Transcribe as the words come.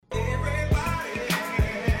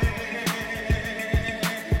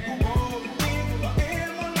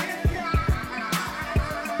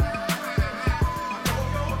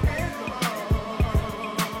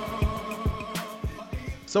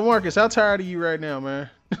So Marcus, how tired are you right now, man?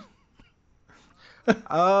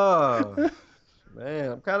 Oh,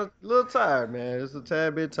 man, I'm kind of a little tired, man. Just a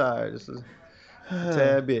tad bit tired. Just a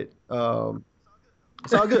tad bit.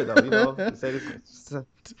 It's all good though, you know. They say this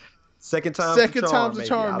second time's the Second time's charm, a maybe.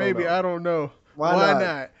 charm, I don't maybe. know. I don't know. Why Why not?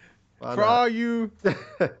 not? Why For not? all you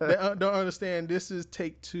that don't understand, this is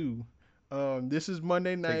take two. This is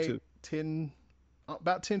Monday Take night, two.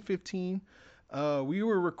 10:15. We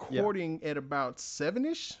were Yeah. recording at about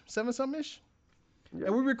seven something ish, Yep.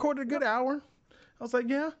 and we recorded a good Yep. hour. I was like,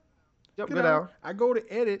 yeah, Yep. good Good hour. hour. I go to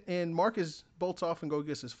edit, and Marcus bolts off and go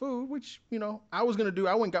gets his food, which I was gonna do.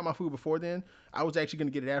 I went and got my food before then. I was actually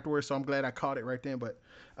gonna get it afterwards, so I'm glad I caught it right then. But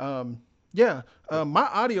yeah, Yeah. my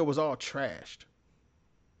audio was all trashed.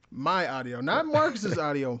 My audio, not Marcus's Yeah.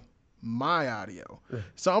 audio, my audio.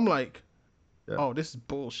 So I'm like, Yeah. oh, this is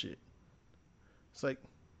bullshit. It's like,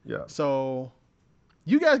 Yeah. so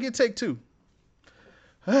you guys get take two.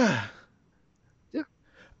 Yeah. Yeah.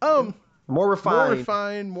 um, More more refined.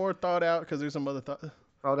 refined, more thought out because there's some other thought.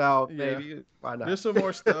 Thought out, Yeah, maybe. Why not? there's some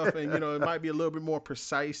more stuff, and it might be a little bit more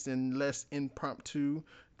precise and less impromptu.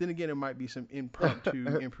 Then again, it might be some impromptu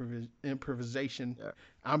improvisation. Yeah.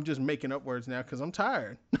 I'm just making up words now because I'm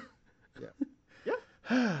tired. Yeah. Yeah.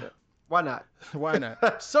 Yeah. Why not? Why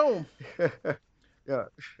not? So, Yeah.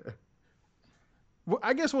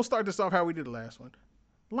 I guess we'll start this off how we did the last one.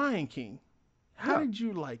 Lion King. How Yeah. did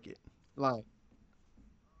you like it? Lion.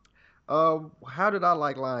 How did I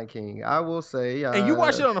like Lion King? I will say, And you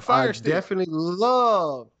watched it on a I Fire Stick. definitely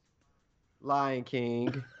love Lion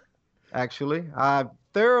King. Actually, I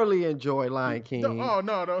thoroughly enjoy Lion No, King oh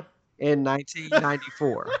no, no. in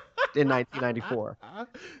 1994. In 1994,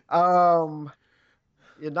 um,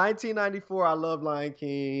 in 1994, I loved Lion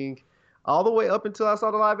King all the way up until I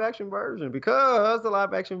saw the live action version because the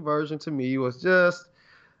live action version to me was just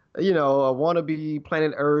a wannabe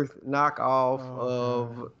Planet Earth knockoff Oh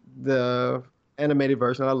of god. the animated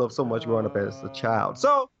version I loved so much growing up as a child. Uh,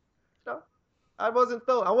 So, you know, I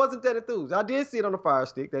wasn't that enthused. I did see it on the Fire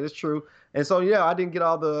Stick, that is true. And so yeah, I didn't get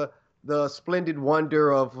all the splendid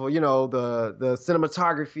wonder of the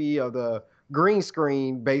cinematography of the green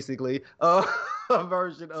screen basically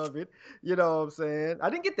version of it. You know what I'm saying? I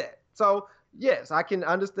didn't get that. So yes, I can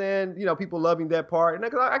understand, people loving that part. And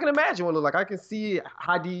I can imagine what it look like. I can see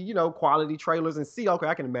high D, quality trailers and see, okay,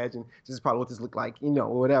 I can imagine this is probably what this looked like,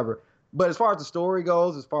 or whatever. But as far as the story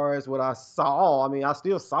goes, as far as what I saw, I mean, I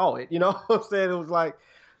still saw it. You know what I'm saying? It was like,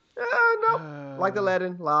 nope, like the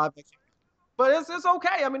Aladdin live. But it's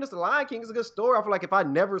okay. I mean, it's the Lion King. It's a good story. I feel like if I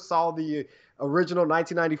never saw the original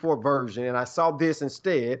 1994 version and I saw this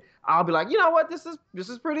instead, I'll be like, you know what, this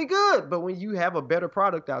is pretty good. But when you have a better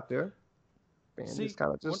product out there, man, it's See,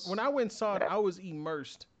 kind of when just I went and saw it, eh. I was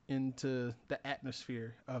immersed into the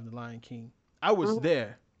atmosphere of the Lion King. I was Mhm.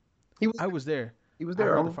 there. he was I was there. he was I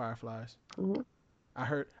there. heard the fireflies. Mhm. I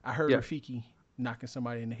heard Yeah, Rafiki knocking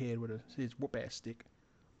somebody in the head with his whoop ass stick.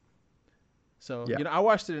 So, yeah, I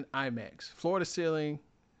watched it in IMAX, floor to ceiling,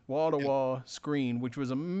 wall to yeah, wall screen, which was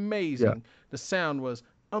yeah. amazing. The sound was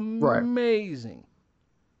Right. amazing.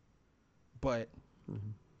 But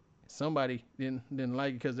Mhm. somebody didn't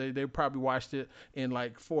like it because they probably watched it in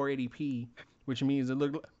like 480p, which means it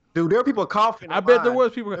looked. Dude, there are people coughing I on bet there mine.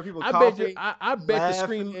 was people. There are people I bet coughing, I bet the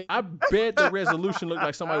screen. laughing. I bet the resolution looked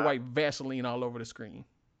like somebody wiped Vaseline all over the screen.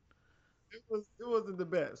 It wasn't the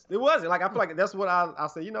best. It wasn't. Like I feel like that's what I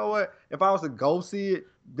say. You know what? If I was to go see it,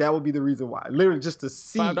 that would be the reason why. Literally just to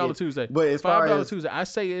Five see dollar it. Tuesday. But as far $5 as Tuesday. I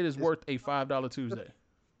say it is it's, worth a $5 Tuesday.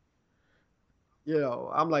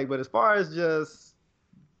 I'm like, but as far as just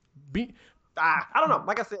Be, I don't know.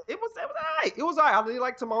 Like I said, it was alright. It was alright. I really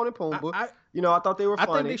like Timon and I, Pumbaa. I I thought they were I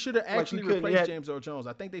think they funny. should have Like you actually couldn't. You replaced had, James Earl Jones.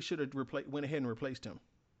 I think they should have went ahead and replaced him.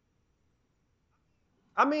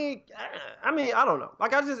 I mean, I don't know.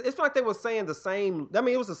 Like it's like they were saying the same. I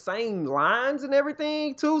mean, it was the same lines and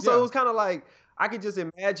everything too. So it Yeah, was kind of like I could just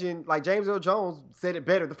imagine like James Earl Jones said it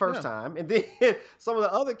better the first yeah. time, and then some of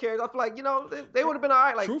the other characters, I feel like they would have been all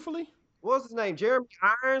right. Like Truthfully, what was his name?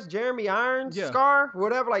 Jeremy Irons, yeah. Scar,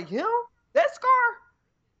 whatever. Like him, that Scar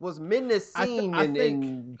was menacing I and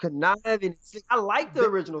think conniving. I like the the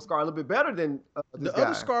original Scar a little bit better than this the other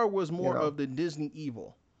guy. Scar was You more know? of the Disney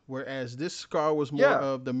evil, whereas this Scar was more Yeah,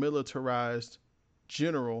 of the militarized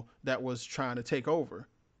general that was trying to take over.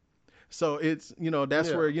 So it's that's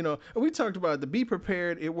yeah, where we talked about the Be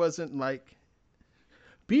Prepared. It wasn't like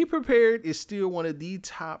Be Prepared is still one of the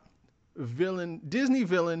top Disney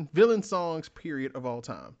villain songs period of all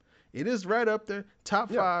time. It is right up there,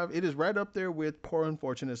 top yeah. 5. It is right up there with Poor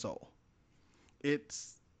Unfortunate Soul.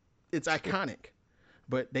 It's it's iconic,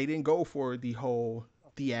 but they didn't go for the whole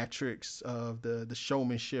theatrics of the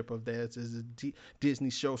showmanship of that as a Disney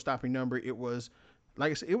show stopping number. It was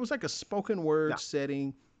like I said, it was like a spoken word Yeah.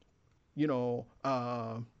 setting, you know,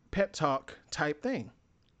 pep talk type thing.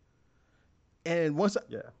 And once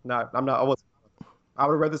Yeah. No, I'm not. I was. I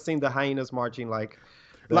would have rather seen the hyenas marching like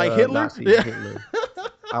like the Hitler, Nazi yeah. Hitler.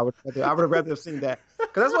 I would have rather have seen that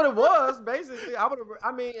because that's what it was basically. I would have.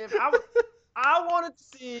 I mean, if I would, I wanted to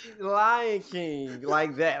see Lion King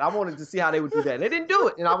like that. I wanted to see how they would do that. And they didn't do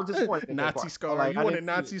it, and I was disappointed in that Nazi part. Scar. Like You I want a didn't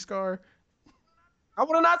see it. Nazi Scar? I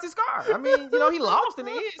want a Nazi Scar. I mean, you know, he lost in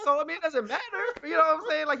the end, so I mean, it doesn't matter. You know what I'm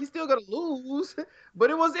saying? Like he's still gonna lose, but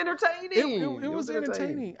it was It entertaining. It was was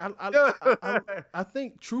entertaining. entertaining. Yeah. I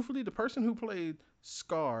think truthfully, the person who played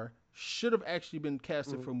Scar should have actually been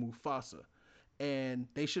casted Mhm. for Mufasa, and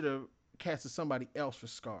they should have casted somebody else for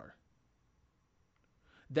Scar.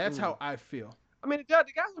 That's Mm. how I feel. I mean, the guy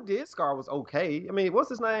who did Scar was okay. I mean, what's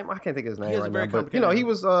his name? I can't think of his He name has a right now. very But you complicated know, name.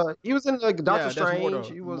 he was in like Doctor Yeah, that's Strange.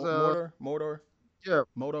 Mordor. He was Mordor, yeah,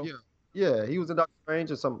 Modo. yeah, yeah. He was in Doctor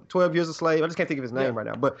Strange or some 12 Years a Slave. I just can't think of his Yeah, name right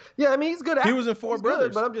now. But yeah, I mean, he's a good he actor. was in Four He's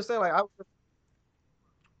good. But Brothers. I'm just saying, like,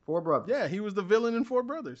 Four Yeah, Brothers. he was the villain in Four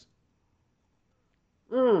Brothers.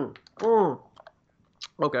 Mm, mm.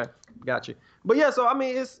 Okay, got you. But yeah, so I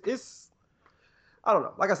mean, it's I don't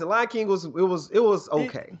know. Like I said, Lion King was It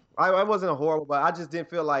okay. I wasn't horrible, but I just didn't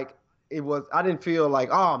feel like it was. I didn't feel like,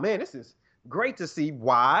 oh man, this is great to see.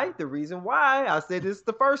 Why? The reason why I said this is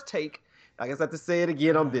the first take. I guess I have to say it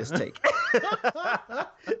again on this take.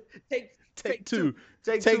 take take take two. two.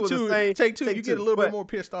 Take two Take was the two. same. Take two. Take You get a two. little bit But more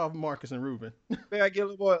pissed off, Marcus and Ruben. man, I get a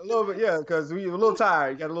little bit, yeah, because we were a little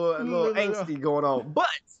tired. Got a little angsty going on. But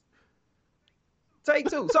take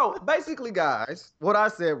two. So basically, guys, what I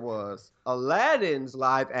said was Aladdin's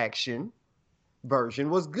live action version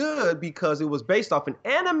was good because it was based off an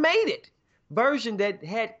animated version that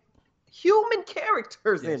had human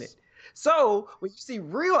characters in Yes. it. So when you see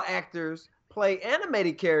real actors play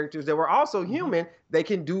animated characters that were also human, they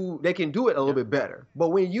can do it a little Yep. bit better. But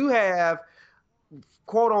when you have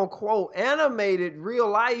quote unquote animated real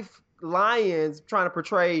life lions trying to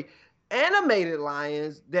portray animated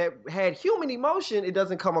lions that had human emotion, it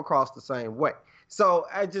doesn't come across the same way. So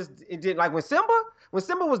it did like when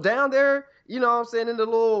Simba was down there, you know what I'm saying, in the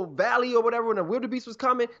little valley or whatever, when the wildebeest was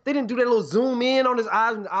coming, they didn't do that little zoom in on his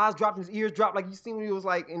eyes and the eyes dropped and his ears dropped like you seen when he was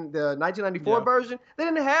like in the 1994 Yeah. version. They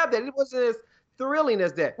didn't have that. It wasn't as thrilling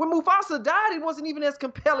as that. When Mufasa died, it wasn't even as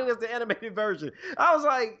compelling as the animated version. I was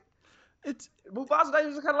like, It's Mufasa died, it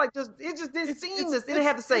was kind of like it just didn't seem this. It didn't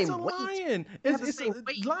have the it's a same weight. lion. It didn't have the It's same a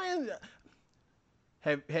weight. lion.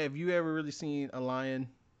 Have you ever really seen a lion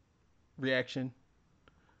reaction?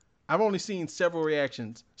 I've only seen several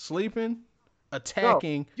reactions: sleeping, No,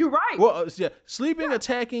 attacking. you're right. Well, yeah, sleeping, Yeah,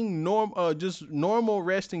 attacking, just normal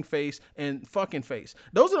resting face, and fucking face.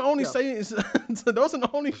 Those are the only yeah. sayings. Those are the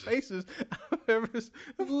only faces I've ever.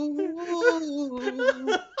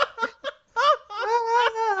 Ooh.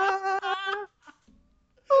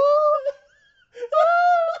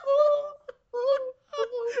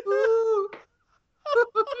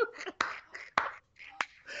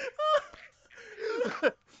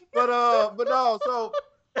 But no, so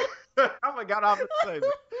I forgot how to say it.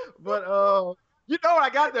 But you know I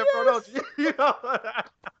got that from, don't you? You know.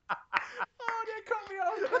 Oh, that caught me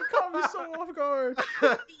off. That caught me so off guard.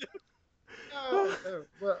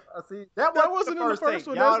 Well, see, that That wasn't wasn't the in the first first take.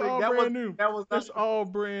 one. Y'all, That's all that was brand new. that was not That's all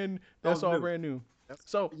brand. that That's was all new. brand new. That's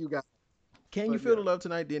So, you got. Can You But Feel yeah, the Love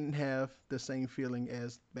Tonight didn't have the same feeling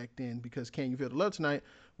as back then because Can You Feel the Love Tonight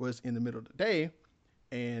was in the middle of the day,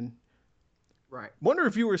 and right. one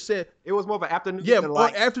reviewer said, It was more of an afternoon "Yeah,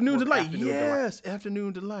 delight. Afternoon More of an Delight, afternoon yes,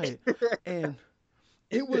 Afternoon Delight," and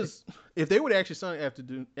it was if they would have actually sung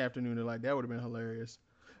Afternoon Delight, that would have been hilarious.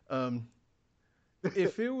 Um,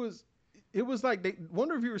 if it was like one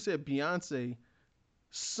reviewer said Beyonce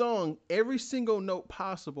sung every single note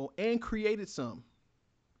possible and created some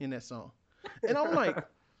in that song, and I'm like,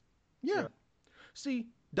 yeah. Yeah. See,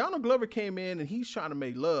 Donald Glover came in and he's trying to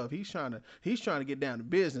make love. He's trying to get down to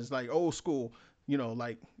business, like old school,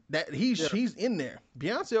 like that. Yeah. He's in there.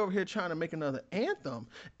 Beyonce over here trying to make another anthem,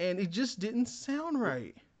 and it just didn't sound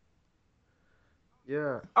right.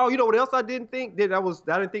 Yeah. Oh, you know what else I didn't think that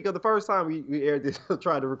I didn't think of the first time we aired this,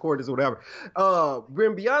 tried to record this or whatever.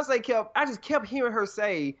 When Beyonce I just kept hearing her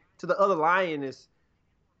say to the other lioness,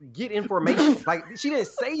 "Get information." Like she didn't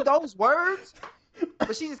say those words,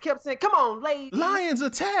 but she just kept saying, "Come on, ladies, Lions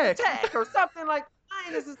attack. attack," or something like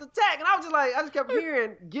lioness is attack. And I was just like, I just kept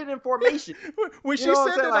hearing, "Get information." When You she know what I'm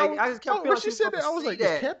said saying? that, I Like was, I just kept when feeling she she was said supposed that, to I was see like, is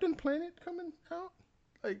that. Captain Planet coming out?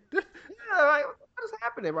 Like, Yeah, like what is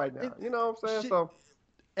happening right now? it, You know what I'm saying? she, So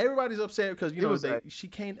everybody's upset because It was she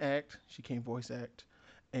can't act, she can't voice act,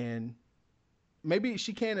 and maybe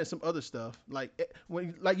she can at some other stuff. Like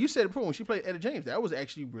you said before, when she played Etta James, that was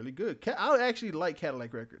actually really good. I actually like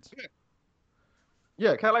Cadillac Records.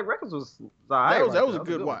 yeah. Cadillac Records was alright That was right that was there. a That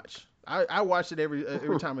was good one. watch. I watch it every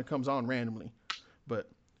time it comes on randomly, but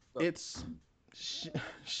it's she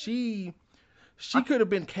she, she I, could have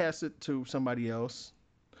been casted to somebody else.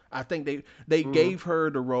 I think they mhm. gave her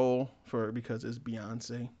the role because it's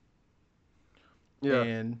Beyonce, Yeah,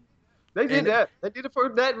 and they did and that. They did it for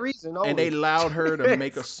that reason and they only. allowed her to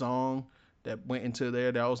make a song that went into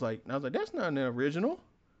there. That I was like, that's not an original.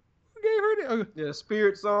 Who gave her that? Yeah,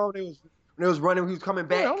 Spirit song. It was running. He was coming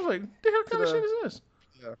Yeah, I back was like, the hell to kind of shit the. is this?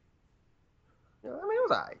 Yeah. Yeah, I mean, it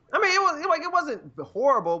was alright. I mean, it wasn't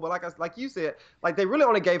horrible, but like you said, like they really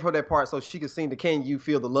only gave her that part so she could sing the "Can You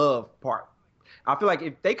Feel the Love" part. I feel like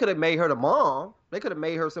if they could have made her the mom, they could have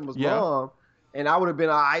made her Simba's Yeah, mom, and I would have been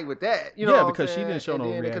all right with that. You know yeah, what I'm because she saying? didn't show And no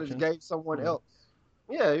then they could have just reaction. gave someone Yeah. else.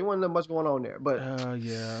 Yeah, it wasn't much going on there, but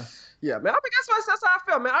Yeah. yeah, man. I mean, that's how I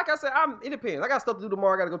felt, man. Like I said, it depends. I got stuff to do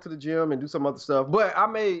tomorrow. I got to go to the gym and do some other stuff. But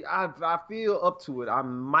I feel up to it. I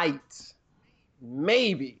might,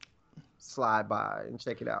 maybe slide by and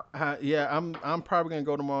check it out. Yeah, I'm probably gonna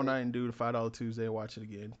go tomorrow night and do the $5 Tuesday and watch it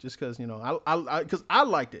again, just because because I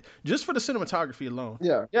liked it just for the cinematography alone.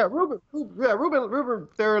 Yeah, yeah. Ruben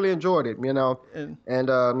thoroughly enjoyed it. And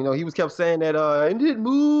And he was kept saying that, and it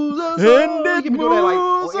moves us and all. He it kept doing that like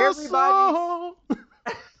moves on us all.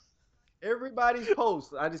 everybody's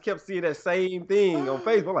post. I just kept seeing that same thing on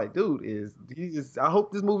Facebook. I'm like, dude, I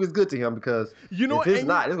hope this movie is good to him because You know, if it's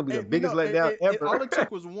not, it's gonna be the biggest letdown all it ever.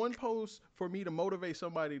 took was one post for me to motivate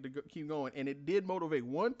somebody to keep going, and it did motivate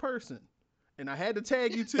one person. And I had to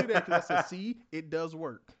tag you to that because I said, "See, it does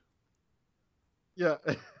work." Yeah.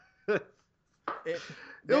 It,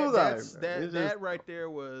 It was that right there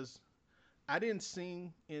was. I didn't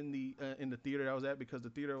sing in the theater I was at because the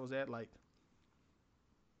theater I was at, like,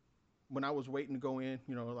 when I was waiting to go in,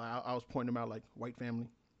 I was pointing them out like white family,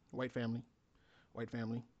 white family, white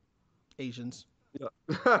family, Asians,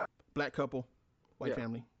 yeah. black couple, white Yeah.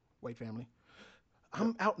 family, white family.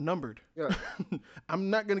 I'm outnumbered. Yeah. I'm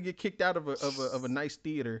not gonna get kicked out of a nice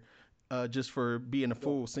theater just for being a Yeah.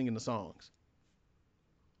 fool singing the songs.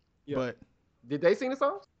 Yeah. But Did they sing the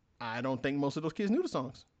songs? I don't think most of those kids knew the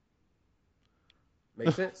songs.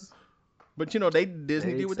 Makes sense. But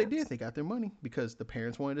Disney did what they did. They got their money because the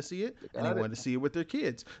parents wanted to see it and they wanted to see it with their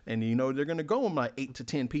kids. And they're gonna go with like 8 to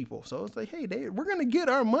 10 people. So it's like, hey, we're gonna get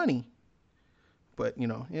our money. But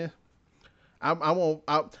yeah, I won't.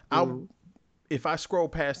 I'll if I scroll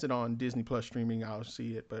past it on Disney Plus streaming, I'll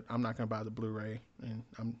see it. But I'm not gonna buy the Blu-ray. And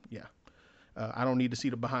I don't need to see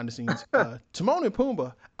the behind the scenes. Timon and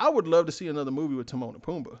Pumbaa. I would love to see another movie with Timon and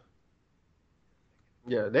Pumbaa.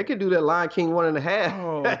 Yeah, they could do that Lion King 1.5.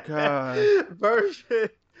 Oh God. version.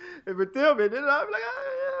 If it tell me, then I'd be like,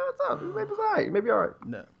 yeah, what's up? Maybe it's all right. Maybe all right.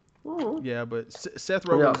 No. Mm-hmm. Yeah, but Seth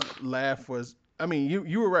Rogen's laugh was. I mean,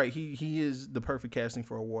 you were right. He is the perfect casting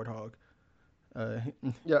for a warthog.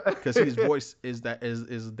 Yeah, because his voice is that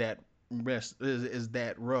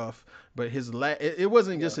rough, but his it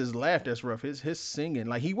wasn't just his laugh that's rough. His singing,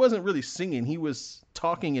 like he wasn't really singing. He was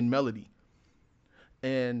talking in melody,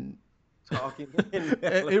 and talking.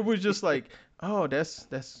 it was just like, oh, that's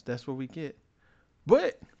what we get.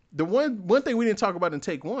 But the one thing we didn't talk about in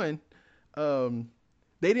take one,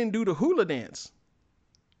 they didn't do the hula dance.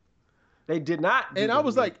 They did not. And I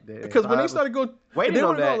was like, because when they started going, waiting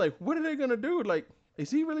on that, like, what are they gonna do? Like, is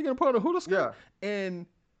he really gonna put on a hula skirt? Yeah. And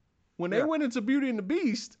when they went into Beauty and the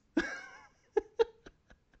Beast,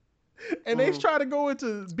 and they tried to go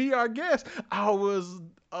into Be Our Guest, I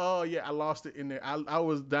lost it in there. I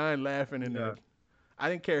was dying laughing in there. I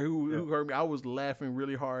didn't care who heard me. I was laughing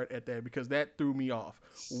really hard at that because that threw me off.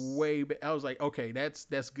 I was like, okay, that's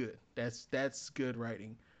good. That's good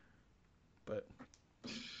writing. But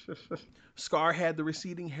Scar had the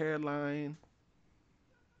receding hairline.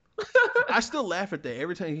 I still laugh at that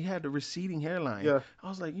every time he had the receding hairline. Yeah. I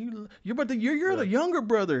was like, you're the younger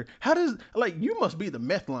brother. How does you must be the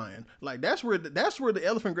meth lion? Like that's where the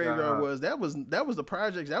elephant graveyard was. That was the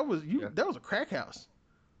project. That was That was a crack house.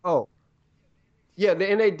 Oh. Yeah,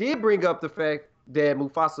 and they did bring up the fact that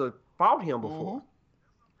Mufasa fought him before. Mm-hmm.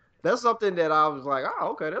 That's something that I was like, oh,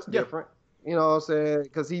 okay, that's different. You know what I'm saying?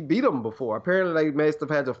 Because he beat him before. Apparently, they must have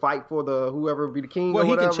had to fight for whoever be the king. Well, or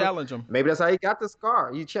whatever. He can challenge him. Maybe that's how he got the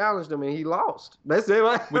scar. He challenged him and he lost. That's it.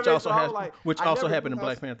 Which also happened in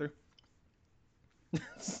Black Panther.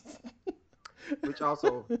 Which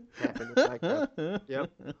also happened in Black Panther.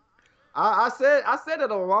 Yep. I said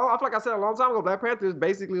it a long. I feel like I said it a long time ago. Black Panther is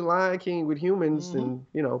basically Lion King with humans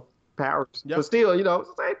Mm-hmm. and powers, but Yep. still, it's the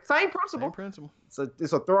same Same principle. principle.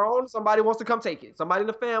 It's a throne. Somebody wants to come take it. Somebody in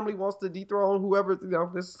the family wants to dethrone whoever.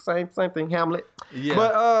 This same thing. Hamlet, Yeah.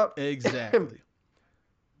 but Exactly.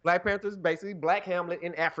 Black Panther is basically Black Hamlet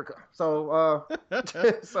in Africa. So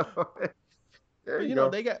so there But you go.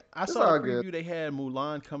 they got. I It's saw the all good. preview. They had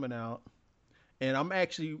Mulan coming out, and I'm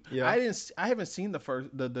actually. Yeah. I haven't seen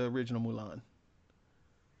the original Mulan.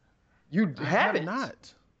 You I have haven't.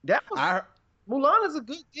 not. That was I Mulan is a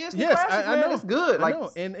good Disney Yes, classic, I man. It's know. good. I Like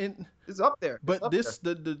know. And it's up there. It's but up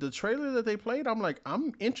there. the trailer that they played, I'm like,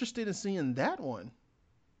 I'm interested in seeing that one.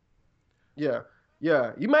 Yeah.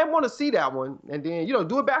 Yeah. You might want to see that one and then,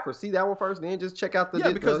 do it backwards. See that one first, then just check out the,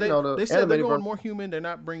 Yeah, because the they said they're animated going version. more human. They're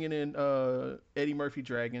not bringing in Eddie Murphy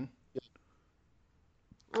Dragon.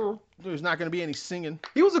 Mm. There's not going to be any singing.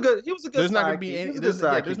 He was a good There's not going to sidekick. be He any. was a good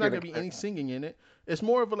sidekick. There's not going to be any singing in it. It's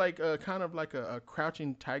more of kind of like a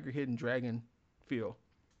crouching tiger, hidden dragon feel.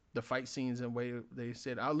 The fight scenes and way they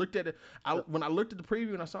said. I looked at it. When I looked at the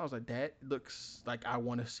preview and I saw, I was like, that looks like I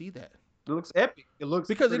want to see that. It looks epic. It looks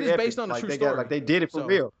Because it pretty is epic. based on a Like true they story. like they did it for So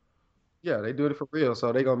real. Yeah, they do it for real.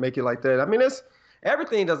 So they're gonna make it like that. I mean, it's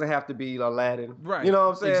everything doesn't have to be Aladdin. right, You know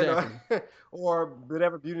what I'm saying? exactly. Or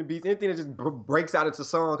whatever Beauty and the Beast, anything that just breaks out into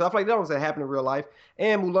song. I feel like that doesn't happen in real life.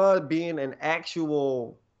 And Mulan being an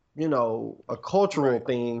actual, a cultural Right.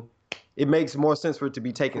 thing, it makes more sense for it to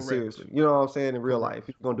be taken Correct. seriously. You know what I'm saying? In real Correct. life,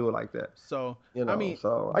 you're gonna do it like that. So I mean,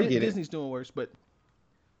 So I get Disney's doing worse, but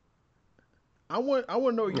I want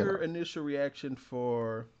to know it. your initial reaction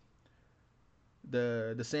for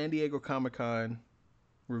the San Diego Comic Con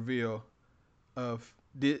reveal of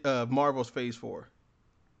Marvel's Phase 4.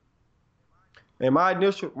 And my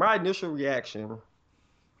initial reaction,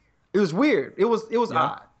 it was weird. It was Yeah.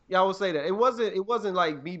 odd. Yeah, I would say that. It wasn't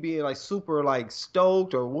like me being like super like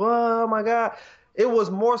stoked or what, oh my God. It was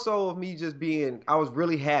more so of me just being I was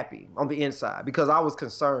really happy on the inside because I was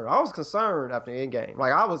concerned. I was concerned after the end game.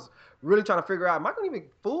 Like I was really trying to figure out, am I gonna even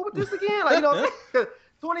fool with this again? Like,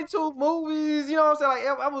 22 movies, you know what I'm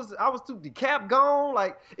saying? Like I was too the cap gone.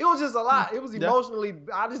 Like it was just a lot. It was Yeah. emotionally,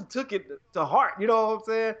 I just took it to heart, you know what I'm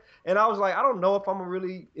saying? And I was like, I don't know if I'm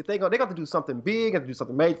really if they got to do something big, have to do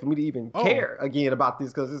something major for me to even Oh. care again about this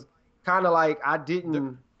because it's kind of like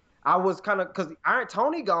I was kind of because Iron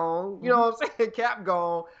Tony gone, you know what I'm saying? Cap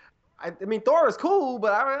gone. I mean Thor is cool,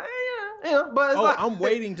 but but it's Oh, like I'm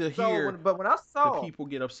waiting to so hear but when I the saw people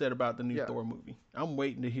get upset about the new Yeah. Thor movie. I'm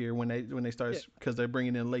waiting to hear when they start Yeah. because they're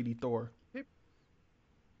bringing in Lady Thor.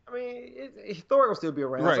 I mean, Thor will still be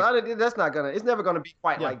around, Right. so that's not gonna. It's never gonna be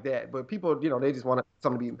quite Yeah. like that. But people, they just want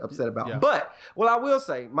something to be upset about. Yeah. But what I will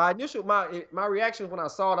say, my reaction when I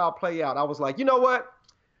saw it all play out, I was like, you know what?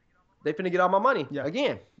 They finna get all my money Yeah.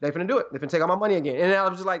 again. They finna do it. They finna take all my money again. And I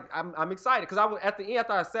was just like, I'm excited because I was at the end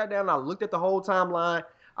after I sat down and I looked at the whole timeline.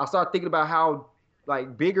 I started thinking about how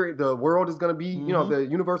like bigger the world is gonna be. The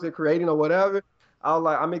universe they're creating or whatever. I was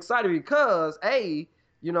like, I'm excited because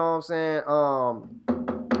you know what I'm saying?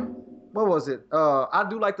 What was it? I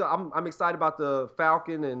do like I'm excited about the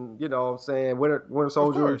Falcon and what I'm saying Winter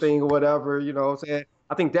Soldier course. thing or whatever. You know what I'm saying?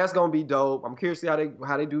 I think that's gonna be dope. I'm curious to see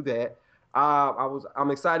how they do that.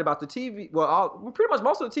 I'm excited about the TV. Well, pretty much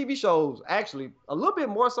most of the TV shows actually a little bit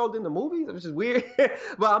more so than the movies, which is weird.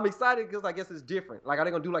 But I'm excited because I guess it's different. Like, are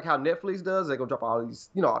they gonna do like how Netflix does? They're gonna drop all these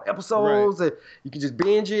episodes that you can just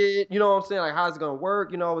binge it. You know what I'm saying? Like, how's it gonna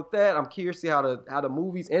work? With that, I'm curious to see how the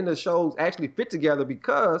movies and the shows actually fit together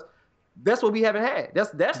because that's what we haven't had.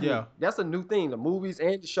 That's Yeah. new. That's a new thing. The movies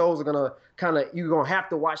and the shows are gonna you're gonna have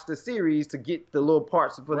to watch the series to get the little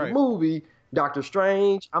parts for the Right. movie. Doctor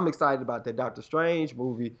Strange, I'm excited about that Doctor Strange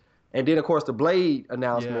movie, and then of course the Blade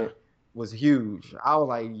announcement was huge. I was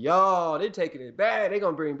like, yo, they're taking it back. They're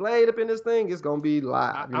gonna bring Blade up in this thing. It's gonna be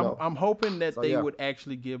live. I'm hoping that So, they yeah. would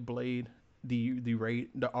actually give Blade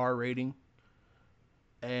the R rating,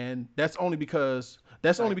 and that's only because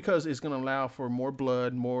it's going to allow for more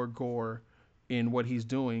blood, more gore in what he's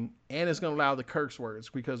doing, and it's going to allow the curse words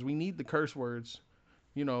because we need the curse words,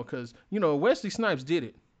 because Wesley Snipes did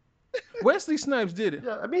it. Wesley Snipes did it,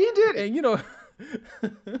 Yeah, I mean he did it. and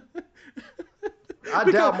I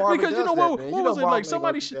doubt Marvel because does what, that, man. what was it Marvel like? ain't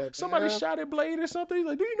Somebody gonna do that, somebody man. shot at Blade or something. He's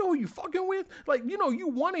like, do you know who you fucking with? Like, you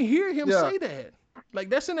want to hear him Yeah. say that. Like,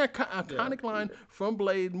 that's an iconic line from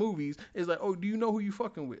Blade movies. Is like, oh, do you know who you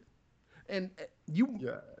fucking with? And You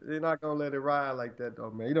Yeah, they're not gonna let it ride like that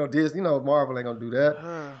though, man. You know, Disney, you know, Marvel ain't gonna do that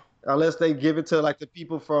unless they give it to like the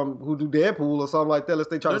people from who do Deadpool or something like that. Unless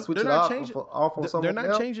they try to they're switch it not off changing. off on They're someone not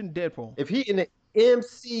else. changing Deadpool. If he in the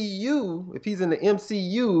MCU, if he's in the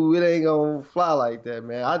MCU, it ain't gonna fly like that,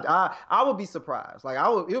 man. I would be surprised. Like I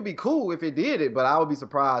would, it would be cool if it did it, but I would be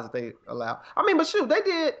surprised if they allow. I mean, but shoot, they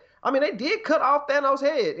did. I mean, they did cut off Thanos'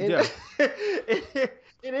 head Yeah.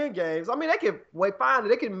 in Endgames. I mean, they can wait, fine.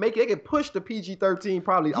 They can make it. They can push the PG-13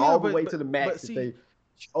 probably Yeah, all the way to the but max if see, they think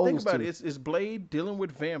chose about it. to. It's Blade dealing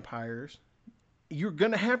with vampires. You're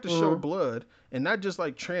gonna have to show Hmm. blood, and not just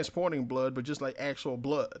like transporting blood, but just like actual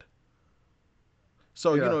blood.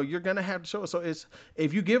 So Yeah. you're gonna have to show it. So it's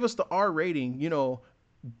if you give us the R rating,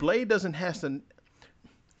 Blade doesn't have to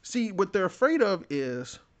see what they're afraid of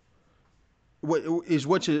is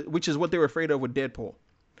which is what they were afraid of with Deadpool.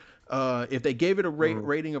 If they gave it a Hmm.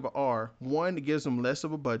 rating of an R, one, it gives them less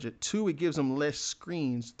of a budget. Two, it gives them less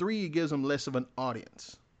screens. Three, it gives them less of an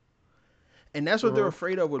audience. And that's what they're Hmm.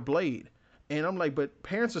 afraid of with Blade. And I'm like, but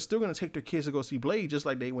parents are still going to take their kids to go see Blade just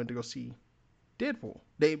like they went to go see Deadpool.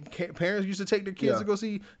 Parents used to take their kids Yeah. to go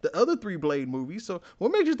see the other three Blade movies. So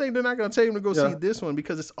what makes you think they're not going to take them to go see Yeah. this one?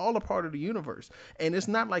 Because it's all a part of the universe, and it's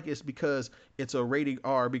not like it's because it's a rating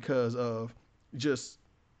R because of just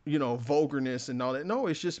vulgarness and all that. No,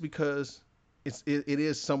 it's just because it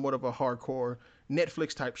is somewhat of a hardcore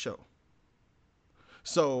Netflix type show.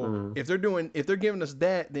 So Hmm. if they're giving us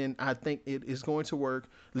that, then I think it is going to work.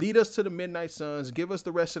 Lead us to the Midnight Suns, give us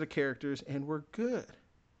the rest of the characters, and we're good.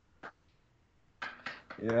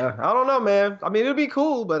 Yeah, I don't know, man. I mean, it'll be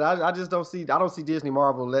cool, but I just don't see. I don't see Disney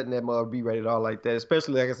Marvel letting that mother be rated R like that.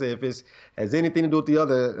 Especially like I said, if it's has anything to do with the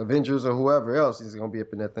other Avengers or whoever else is gonna be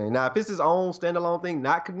up in that thing. Now, if it's his own standalone thing,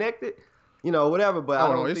 not connected, whatever. But I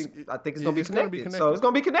Oh no, don't think. I think it's gonna be it's going to be connected. So connected. it's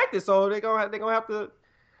gonna be connected. So they gonna have to.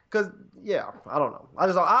 Cause yeah, I don't know.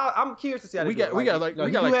 I'm curious to see how they do it. Like We he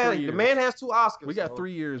got do like 3 years. the man has two We Oscars, got so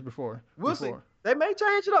 3 years before we'll see. before They may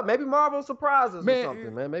change it up. Maybe Marvel surprises us with something,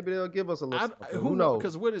 man. man. Maybe they'll give us a little something. Who Who knows? knows?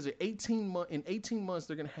 Because what is it? 18 months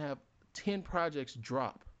they're going to have 10 projects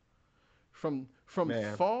drop from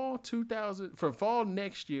Man. fall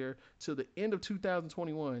next year to the end of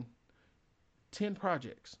 2021. 10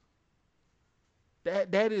 projects.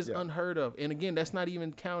 That is Yeah. unheard of. And again, that's not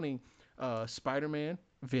even counting Spider-Man,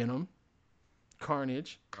 Venom,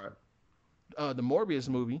 Carnage, All right. the Morbius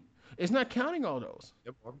movie. It's not counting all those.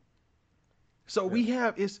 Yep. So Yeah. we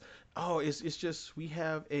have it's just we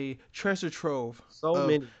have a treasure trove So of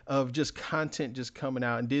many. just content just coming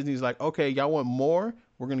out, and Disney's like, okay, y'all want more?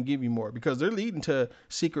 We're gonna give you more because they're leading to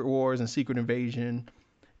Secret Wars and Secret Invasion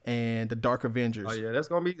and the Dark Oh Avengers. yeah, that's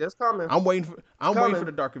coming. I'm waiting for Coming.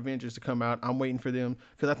 the Dark Avengers to come out. I'm waiting for them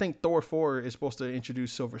because I think Thor 4 is supposed to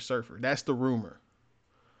introduce Silver Surfer. That's the rumor.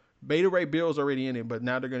 Beta Ray Bill's already in it, but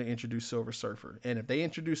now they're going to introduce Silver Surfer. And if they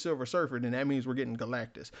introduce Silver Surfer, then that means we're getting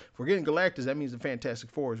Galactus. If we're getting Galactus, that means the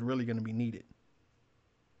Fantastic Four is really going to be needed.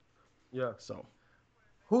 Yeah. So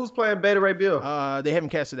Who's playing Beta Ray Bill? they haven't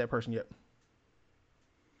casted that person yet.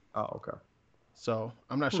 Oh, okay. So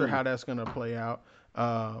I'm not sure Hmm. how that's going to play out.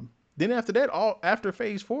 Then after that, after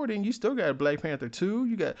Phase 4, then you still got Black Panther 2.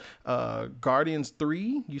 You got Guardians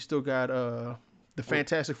 3. You still got the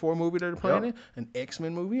Fantastic Four movie they're planning, Yep. an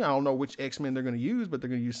X-Men movie. I don't know which X-Men they're going to use, but they're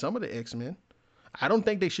going to use some of the X-Men. I don't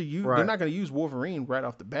think they should use. They're Right. not going to use Wolverine right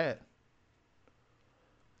off the bat.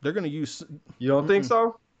 They're going to use. You don't think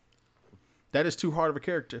so? That is too hard of a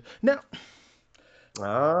character. Now,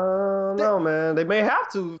 I don't know, man. They may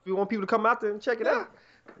have to if you want people to come out there and check it now out.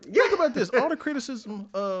 think about this. All the criticism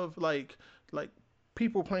of like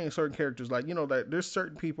people playing certain characters, like like there's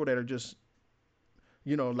certain people that are just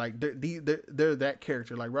like they're that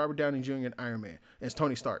character, like Robert Downey Jr. and Iron Man, and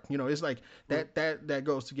Tony Stark. It's like that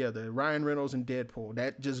goes together. Ryan Reynolds and Deadpool,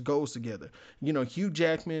 that just goes together. Hugh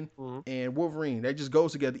Jackman Mm-hmm. and Wolverine, that just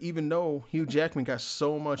goes together. Even though Hugh Jackman got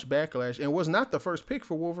so much backlash and was not the first pick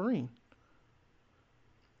for Wolverine.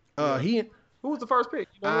 Yeah. He Who was the first pick?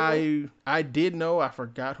 You know who? I did know. I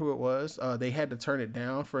forgot who it was. They had to turn it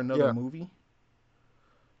down for another Yeah. movie.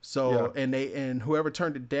 So and whoever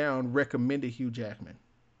turned it down recommended Hugh Jackman.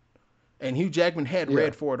 And Hugh Jackman had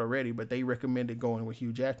read for it already, but they recommended going with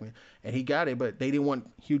Hugh Jackman, and he got it. But they didn't want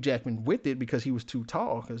Hugh Jackman with it because he was too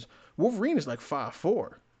tall. Because Wolverine is like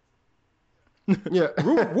 5'4". Yeah.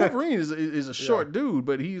 Wolverine is a short dude,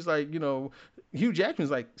 but he's like Hugh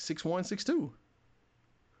Jackman's like 6'1", 6'2".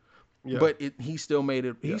 Yeah. But he still made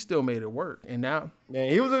it. He still made it work. And now,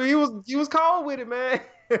 Man, he was cold with it, man.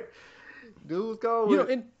 Dude was cold with it.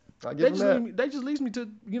 and I give him that. that just leads me to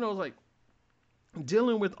like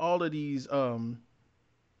dealing with all of these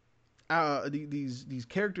these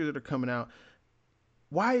characters that are coming out.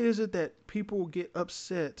 why is it that people get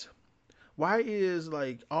upset? Why is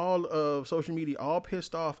like all of social media all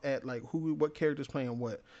pissed off at like who what characters playing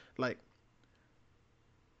what? Like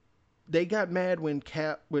they got mad when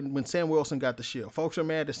when Sam Wilson got the shield. Folks are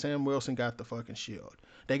mad that Sam Wilson got the fucking shield.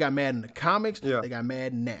 They got mad in the comics. Yeah. They got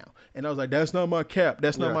mad now. And I was like, that's not my Cap.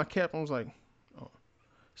 That's not Yeah. my Cap. I was like, oh.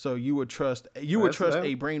 So you would trust a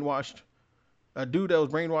brainwashed a dude that was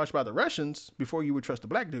brainwashed by the Russians before you would trust a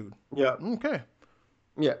black dude. Yeah. Okay.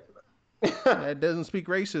 Yeah. That doesn't speak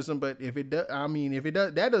racism, but if it does, I mean, if it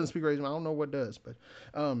does, that doesn't speak racism. I don't know what does, but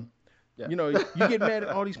Yeah. you know, you get mad at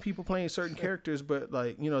all these people playing certain characters, but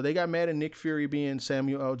like, you know, they got mad at Nick Fury being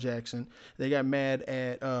Samuel L. Jackson. They got mad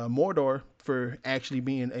at Mordor for actually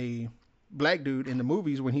being a black dude in the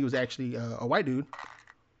movies when he was actually a white dude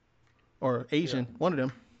or Asian, one of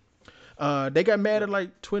them. They got mad at like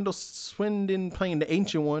Swindon playing the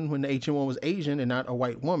Ancient One when the Ancient One was Asian and not a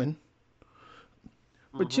white woman.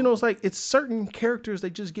 But you know, it's like it's certain characters they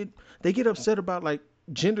get upset about like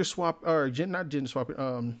gender swap or not gender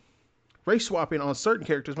swapping, race swapping on certain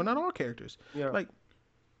characters, but not all characters. Yeah. Like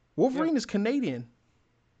Wolverine is Canadian,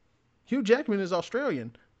 Hugh Jackman is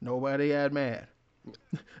Australian. Nobody got mad.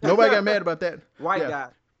 Nobody got mad about that. White guy,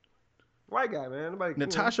 man. Nobody.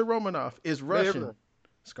 Natasha Romanoff is Russian. Everyone.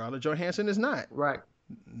 Scarlett Johansson is not. Right.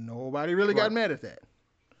 Nobody really got mad at that.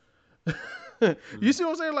 You see what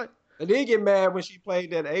I'm saying? Like, And then get mad when she played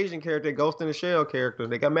that Asian character, Ghost in the Shell character.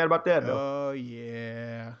 They got mad about that though. oh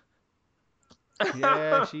yeah,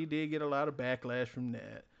 yeah, she did get a lot of backlash from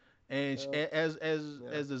that, and as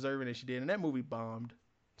deserving as she did. And that movie bombed.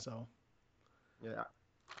 So Yeah.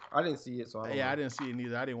 I didn't see it, so I don't know. I didn't see it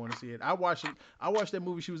neither. I didn't want to see it. I watched it. I watched that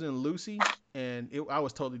movie she was in, Lucy, and I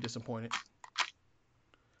was totally disappointed.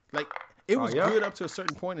 Like it was good up to a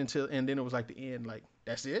certain point and then it was like the end. Like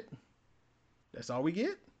that's it. That's all we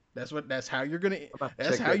get. That's how you're gonna.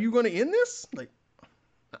 That's how you're gonna end this. Like,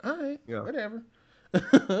 all right, whatever.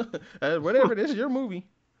 Whatever. This is your movie,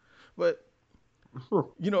 but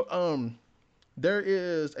you know, there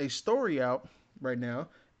is a story out right now,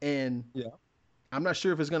 and I'm not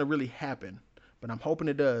sure if it's gonna really happen, but I'm hoping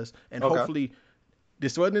it does, and hopefully,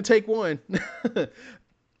 this wasn't a take one.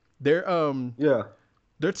 They're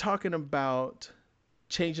talking about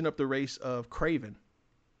changing up the race of Kraven.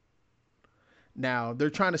 Now they're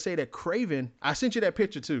trying to say that Kraven. I sent you that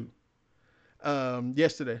picture too.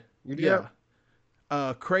 Yesterday. Yeah.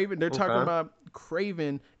 Kraven. They're talking about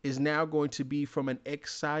Kraven is now going to be from an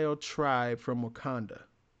exiled tribe from Wakanda,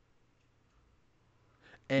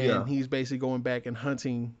 and he's basically going back and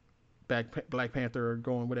hunting Black Panther or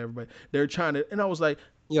going whatever. But they're trying to, and I was like,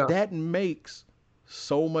 that makes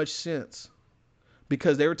so much sense.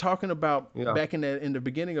 Because they were talking about back in the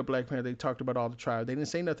beginning of Black Panther, they talked about all the tribes. They didn't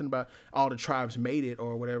say nothing about all the tribes made it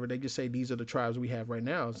or whatever. They just say these are the tribes we have right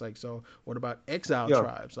now. It's like, so what about exiled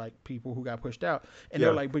tribes, like people who got pushed out? And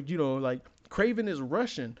they're like, but you know, like Kraven is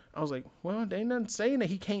Russian. I was like, well, they ain't nothing saying that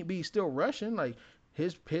he can't be still Russian. Like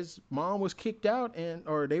his mom was kicked out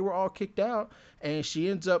or they were all kicked out, and she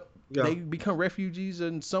ends up. They become refugees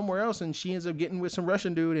in somewhere else, and she ends up getting with some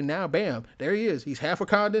Russian dude, and now, bam, there he is. He's half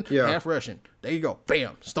Wakandan, half Russian. There you go.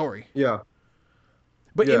 Bam, story. Yeah.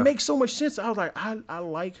 But it makes so much sense. I was like, I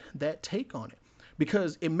like that take on it.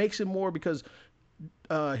 Because it makes it more because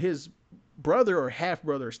his brother or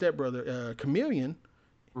half-brother or stepbrother, Chameleon,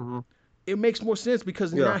 it makes more sense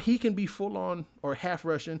because now he can be full-on or half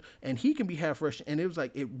Russian, and he can be half Russian, and it was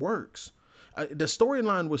like, it works. The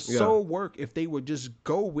storyline was so work if they would just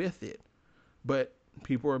go with it, but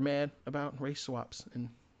people are mad about race swaps and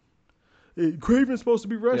Kraven's supposed to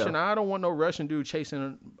be Russian. I don't want no Russian dude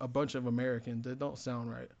chasing a bunch of Americans. That don't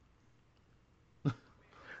sound right.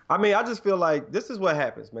 I mean, I just feel like this is what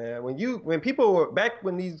happens, man. When people were back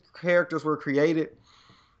when these characters were created,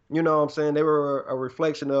 you know what I'm saying, they were a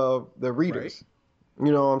reflection of the readers. Right.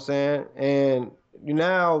 You know what I'm saying? And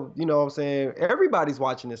now, you know what I'm saying, everybody's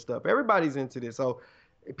watching this stuff. Everybody's into this. So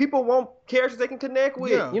people want characters they can connect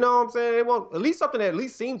with. You know what I'm saying? They want at least something that at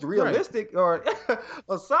least seems realistic or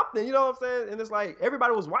something. You know what I'm saying? And it's like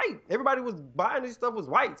everybody was white. Everybody was buying this stuff was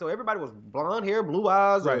white. So everybody was blonde hair, blue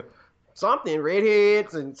eyes, or something,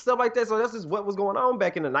 redheads and stuff like that. So that's just what was going on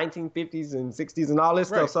back in the 1950s and 60s and all this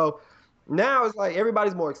stuff. So now it's like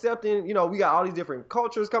everybody's more accepting. You know, we got all these different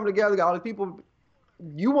cultures coming together. We got all these people.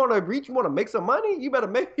 You want to reach, you want to make some money, you better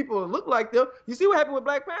make people look like them. You see what happened with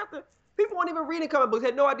Black Panther? People weren't even reading comic books,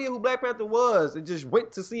 had no idea who Black Panther was, and just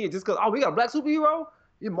went to see it just because, oh, we got a black superhero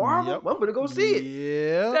in Marvel? I'm going to go see it.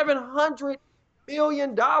 Yeah. $700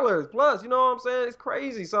 million plus, you know what I'm saying? It's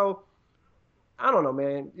crazy. So I don't know,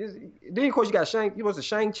 man. Then of course you got Shang. You was a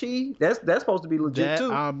Shang-Chi. That's supposed to be legit That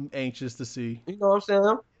too. I'm anxious to see. You know what I'm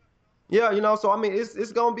saying? Yeah, so I mean,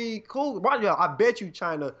 it's gonna be cool. Right, yeah, I bet you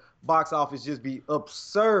China box office just be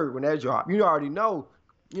absurd when that drop. You already know.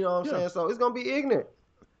 You know what I'm Yeah, saying? So it's gonna be ignorant.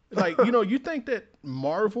 like you think that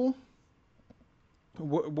Marvel,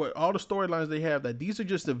 what all the storylines they have, that these are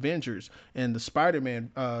just Avengers and the Spider-Man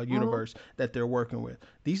Hmm. universe that they're working with.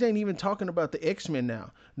 These ain't even talking about the X-Men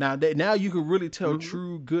now. Now you can really tell Hmm.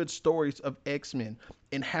 true good stories of X-Men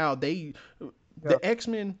and how Yeah. the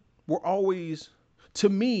X-Men were always, to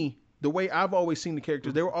me, the way I've always seen the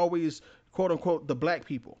characters, they Hmm. were always quote unquote the black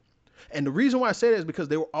people. And the reason why I say that is because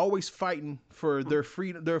they were always fighting for their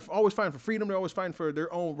freedom. They're always fighting for freedom. They're always fighting for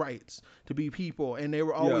their own rights to be people. And they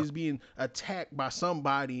were Yeah. always being attacked by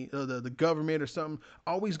somebody, the government or something,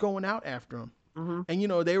 always going out after them. Hmm. And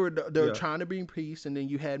they were Yeah. trying to bring peace, and then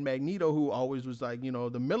you had Magneto, who always was like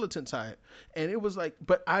the militant type, and it was like,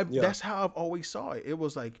 but I Yeah. that's how I've always saw it. It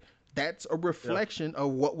was like that's a Yeah. reflection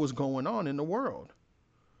of what was going on in the world.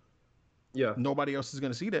 Yeah. Nobody else is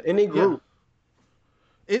gonna see that. And they Yeah, grew.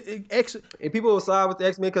 it X. And people will side with the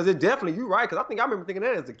X Men because it definitely you're right. Because I remember thinking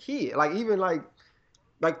that as a kid. Like even like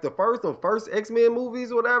the first X Men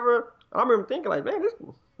movies or whatever. I remember thinking like, man,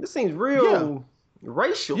 this seems Yeah, real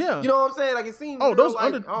racial. yeah. You know what I'm saying? Like it seemed Oh, real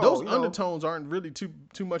like those undertones aren't really too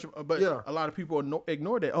much, but yeah, a lot of people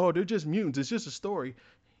ignore that. Oh, they're just mutants. It's just a story.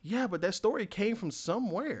 Yeah, but that story came from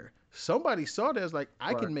somewhere. Somebody saw that as like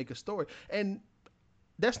I right, can make a story, and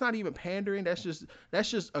that's not even pandering. That's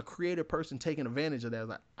just a creative person taking advantage of that.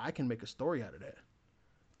 Like I can make a story out of that.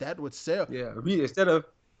 That would sell. yeah. Instead of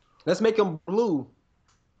let's make them blue.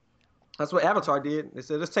 That's what Avatar did. They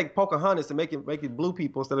said let's take Pocahontas and make it blue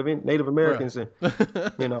people instead of Native Bruh. Americans, and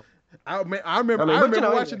you know. I remember I I mean, but remember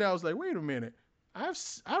watching anyway, that. I was like, wait a minute, I've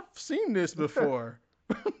seen this before.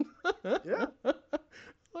 like yeah.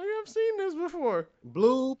 I've seen this before.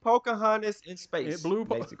 Blue Pocahontas in It space, blew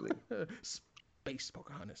basically. Space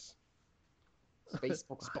Pocahontas. Space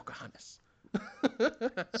Pocahontas.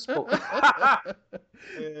 Pocahontas. Spoke.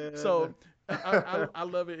 Yeah. So I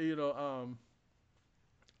love it.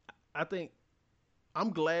 I think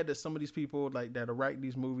I'm glad that some of these people like that are writing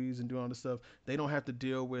these movies and doing all this stuff. They don't have to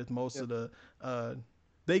deal with most Yeah. of the.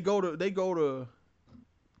 They go to the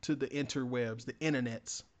interwebs, the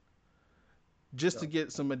internets, just Yeah. to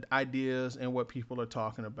get some ideas and what people are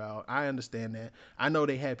talking about. I understand that. I know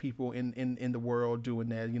they had people in the world doing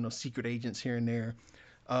that. Secret agents here and there,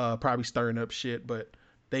 probably stirring up shit, but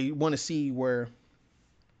they want to see where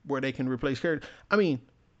they can replace characters. I mean,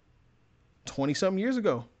 20 something years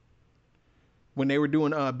ago when they were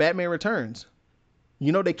doing Batman Returns.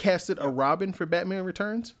 They casted a Yeah. Robin for Batman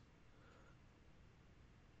Returns.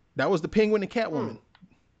 That was the Penguin and Catwoman. Hmm.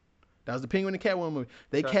 That was the Penguin and Catwoman movie.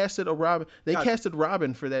 They Okay. casted a Robin. They Gotcha. casted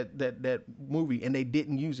Robin for that movie, and they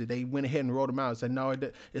didn't use it. They went ahead and wrote him out and said, "No,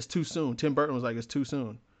 it's too soon." Tim Burton was like, "It's too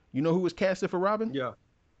soon." You know who was casted for Robin? Yeah.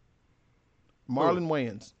 Who? Marlon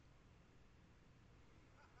Wayans.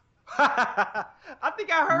 I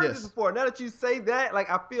think I heard this Yes, before. Now that you say that, like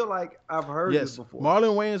I feel like I've heard this yes. before.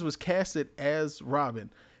 Marlon Wayans was casted as Robin.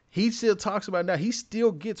 He still talks about it now. He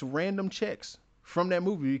still gets random checks from that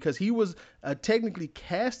movie because he was technically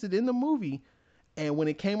casted in the movie, and when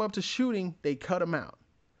it came up to shooting, they cut him out.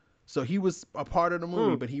 So he was a part of the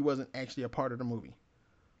movie, Hmm. but he wasn't actually a part of the movie.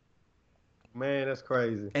 Man, that's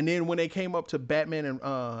crazy. And then when they came up to Batman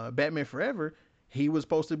and Batman Forever, he was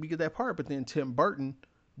supposed to be that part, but then Tim Burton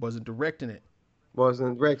wasn't directing it.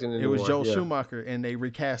 Wasn't directing It was anymore. Joel Yeah. Schumacher, and they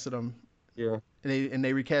recasted him. Yeah. And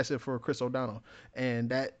they recast it for Chris O'Donnell, and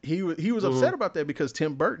that he was Hmm. upset about that because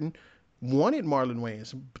Tim Burton wanted Marlon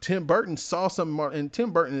Wayans. Tim Burton saw some, and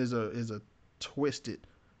Tim Burton is a twisted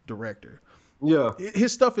director. Yeah.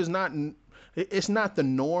 His stuff is not it's not the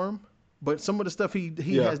norm, but some of the stuff he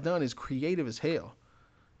Yeah. has done is creative as hell.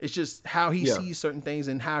 It's just how he Yeah. sees certain things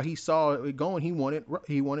and how he saw it going. He wanted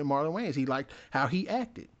Marlon Wayans. He liked how he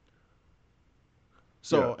acted. Yeah.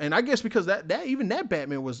 So, and I guess because that even that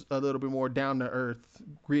Batman was a little bit more down to earth,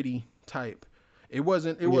 gritty type. It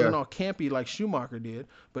wasn't Yeah. all campy like Schumacher did,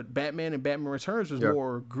 but Batman and Batman Returns was Yeah.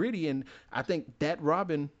 more gritty, and I think that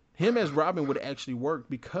him as Robin would actually work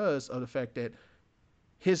because of the fact that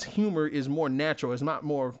his humor is more natural. It's not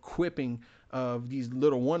more quipping of these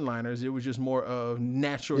little one-liners. It was just more of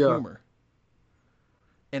natural Yeah. humor.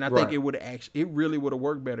 And I think Right. it really would have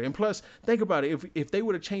worked better. And plus, think about it. If they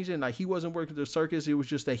would have changed it, like he wasn't working the circus, it was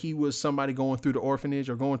just that he was somebody going through the orphanage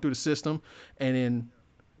or going through the system, and then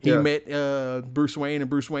he Yeah. met Bruce Wayne, and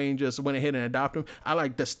Bruce Wayne just went ahead and adopted him. I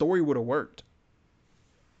like the story would have worked.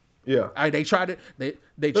 Yeah. They tried it.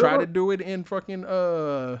 They tried to do it in fucking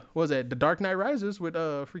what was that The Dark Knight Rises with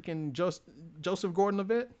freaking Joseph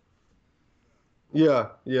Gordon-Levitt. Yeah.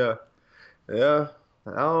 Yeah. Yeah.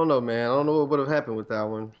 I don't know, man. I don't know what would have happened with that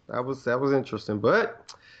one. That was interesting,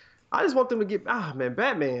 but I just want them to get man,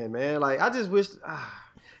 Batman, man. Like I just wish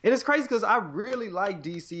and it's crazy because I really like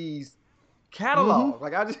DC's Mm-hmm. catalog.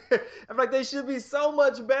 Like I just I'm like they should be so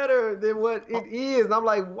much better than what it is. And I'm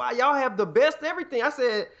like, why y'all have the best everything? I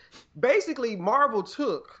said basically Marvel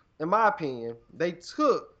took, in my opinion, they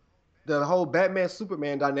took the whole Batman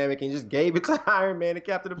Superman dynamic and just gave it to Iron Man and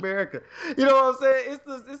Captain America. You know what I'm saying?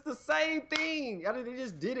 It's the same thing. I mean, they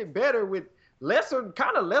just did it better with lesser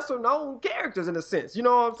known characters in a sense. You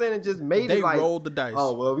know what I'm saying? And just made it They like, rolled the oh dice.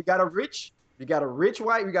 well, we got a rich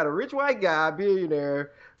white guy,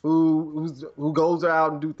 billionaire who goes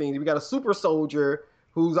out and do things. We got a super soldier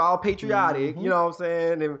who's all patriotic. Mm-hmm. You know what I'm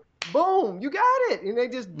saying? And boom, you got it. And they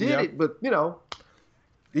just did Yeah. it. But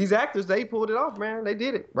these actors, they pulled it off, man. They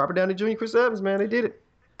did it. Robert Downey Jr., Chris Evans, man, they did it.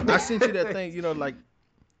 I sent you that thing. Like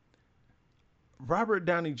Robert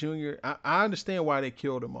Downey Jr. I understand why they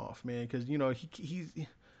killed him off, man, because he's Yeah.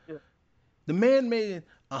 the man made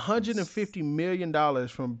 $150 million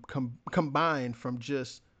from combined from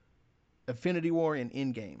just Infinity War and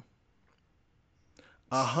Endgame.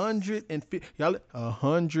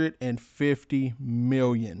 150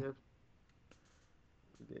 million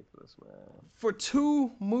Ridiculous, man. for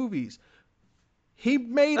 2 movies. He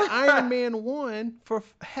made Iron Man 1 for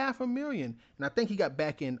 $500,000, and I think he got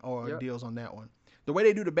back end or Yep. deals on that one. The way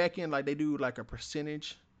they do the back end, like they do like a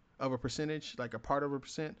percentage, like a part of a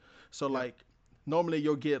percent. So Yep. like normally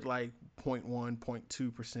you'll get like 0.1,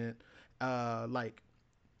 0.2%. Like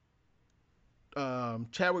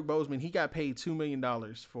Chadwick Boseman, he got paid $2 million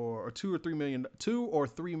for, or $2 or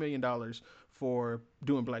 $3 million for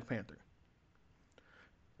doing Black Panther.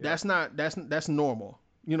 Yeah. That's normal.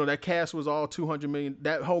 That cast was all 200 million.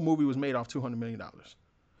 That whole movie was made off $200 million,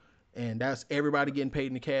 and that's everybody getting paid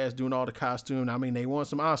in the cast, doing all the costume. I mean, they won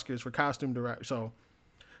some Oscars for costume director, so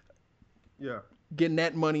Yeah. getting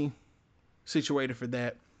that money situated for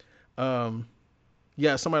that. Um,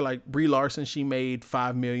 yeah, somebody like Brie Larson, she made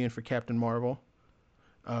 $5 million for Captain Marvel.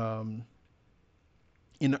 Um,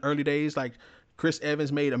 in the early days, like Chris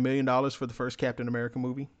Evans made $1 million for the first Captain America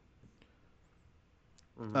movie.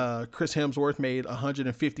 Mm-hmm. Chris Hemsworth made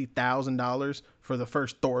 $150,000 for the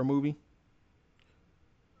first Thor movie.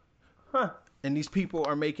 Huh. And these people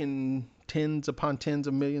are making tens upon tens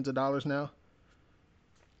of millions of dollars now.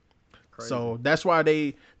 Crazy. So that's why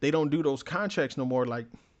they don't do those contracts no more like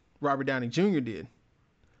Robert Downey Jr. did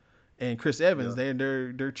and Chris Evans. Yeah.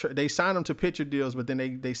 They sign them to picture deals, but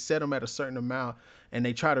then they set them at a certain amount and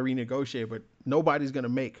they try to renegotiate. But nobody's gonna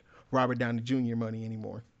make Robert Downey Jr. money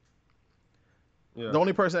anymore. Yeah. The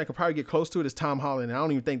only person that could probably get close to it is Tom Holland, and I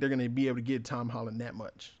don't even think they're gonna be able to give Tom Holland that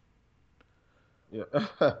much. Yeah.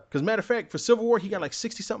 Because matter of fact, for Civil War, he got like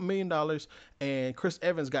 60 something $1 million, and Chris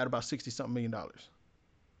Evans got about 60 something $1 million.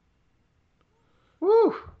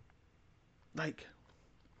 Woo. Like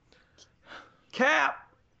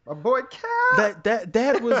Cap. My boy Cap.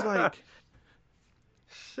 that was like.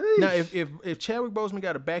 Sheesh. Now, if Chadwick Boseman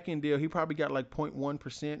got a back end deal, he probably got like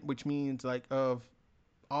 0.1%, which means like of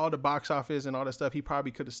all the box office and all that stuff, he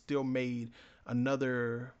probably could have still made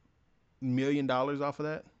another $1 million off of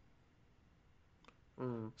that.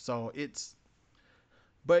 So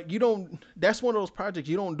but you don't. That's one of those projects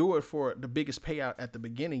you don't do it for the biggest payout at the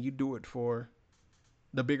beginning. You do it for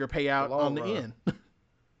the bigger payout on the end.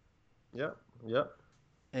 Yep. Yep.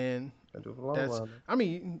 And I do it for the long run. I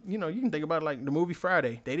mean, you can think about it like the movie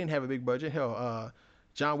Friday. They didn't have a big budget. Hell,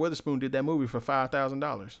 John Witherspoon did that movie for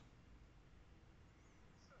 $5,000.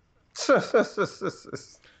 So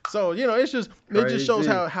it's just it just shows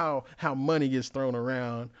how money gets thrown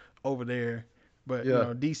around over there. But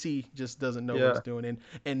DC just doesn't know what it's doing.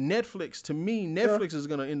 And Netflix, to me, Netflix is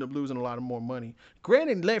gonna end up losing a lot of more money.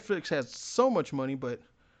 Granted, Netflix has so much money, but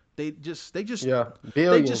they just billions.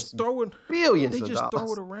 they just throw it billions. They just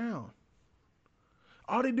throw it around.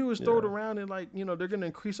 All they do is throw it around, and like they're gonna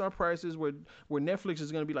increase our prices where Netflix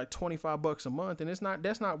is gonna be like $25 a month, and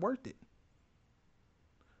that's not worth it.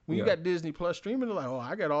 When you got Disney Plus streaming, they're like, oh,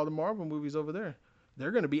 I got all the Marvel movies over there.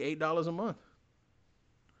 They're gonna be $8 a month.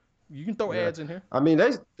 You can throw ads in here. I mean,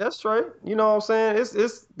 that's right. You know what I'm saying?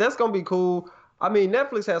 It's that's gonna be cool. I mean,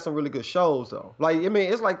 Netflix has some really good shows though. Like, I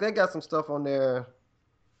mean, it's like they got some stuff on there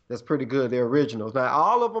that's pretty good. They're originals. Now,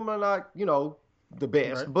 all of them are not, the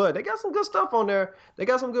best, Right. but they got some good stuff on there. They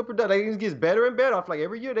got some good production. It gets better and better. I feel like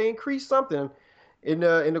every year they increase something. in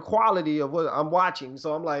the quality of what I'm watching.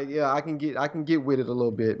 So I'm like, yeah, I can get with it a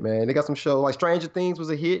little bit, man. They got some show like Stranger Things was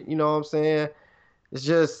a hit. You know what I'm saying? It's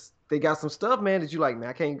just they got some stuff, man, that you like, man.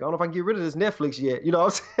 I don't know if I can get rid of this Netflix yet. You know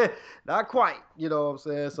what I'm saying? Not quite. You know what I'm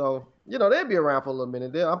saying? So they'll be around for a little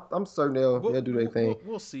minute. I'm certain they'll do their thing.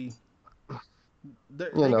 We'll see. You They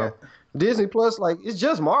got know, Disney Plus, like it's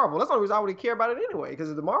just Marvel. That's the only reason I would care about it anyway, because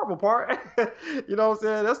of the Marvel part. You know what I'm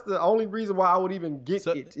saying? That's the only reason why I would even get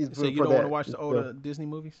so it is so you for don't want to that. watch the Yeah. older Disney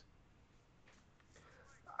movies?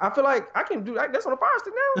 I feel like I can do that. That's on the Fire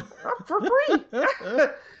Stick now for free.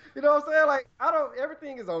 You know what I'm saying? Like I don't.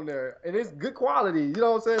 Everything is on there, and it's good quality. You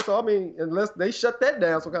know what I'm saying? So I mean, unless they shut that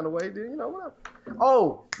down some kind of way, then whatever.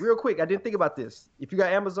 Oh, real quick, I didn't think about this. If you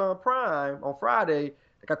got Amazon Prime on Friday,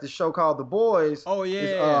 they got this show called The Boys. Oh Is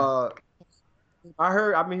yeah,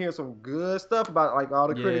 I've been hearing some good stuff about like all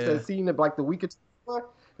the critics yeah. that seen it like the week or two.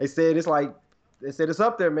 They said it's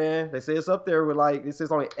up there, man. They say it's up there with like it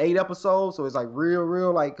says only 8 episodes, so it's like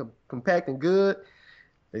real like compact and good.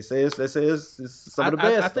 They say it's some of the I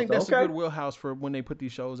best. I think said, that's a okay. good wheelhouse for when they put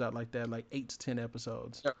these shows out like that, like 8 to 10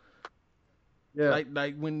 episodes. Yeah. Yeah.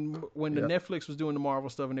 Like when the Yeah. Netflix was doing the Marvel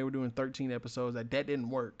stuff and they were doing 13 episodes, that didn't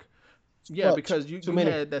work. Yeah, Much. because Too you many.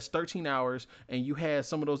 had that's 13 hours and you had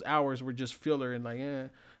some of those hours were just filler and like you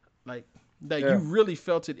Yeah. really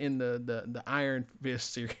felt it in the Iron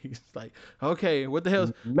Fist series. Like, okay, what the hell?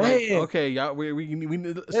 Like, Man, okay, y'all, we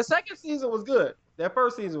need. that second season was good. That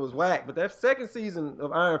first season was whack, but that second season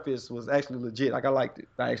of Iron Fist was actually legit. Like I liked it.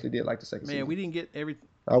 I actually did like the second Man, season. we didn't get every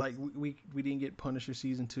I, like we didn't get Punisher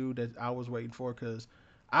season 2 that I was waiting for because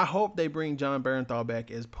I hope they bring John Barenthal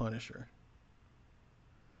back as Punisher.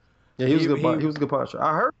 yeah, he was a good. He He was a good puncher.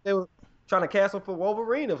 I heard they were trying to cast him for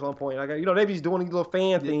Wolverine at some point. Like they be doing these little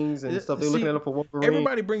fan Yeah, things and stuff. They're looking see, at him for Wolverine.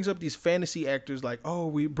 everybody brings up these fantasy actors like, oh,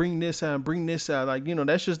 we bring this out. Like,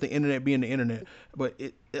 that's just the internet being the internet. But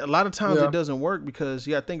a lot of times it Yeah. doesn't work because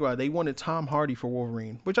you got to think about it. They wanted Tom Hardy for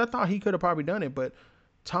Wolverine, which I thought he could have probably done it, but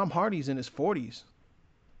Tom Hardy's in his 40s.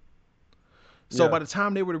 So Yeah. by the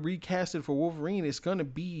time they were to recast it for Wolverine, it's gonna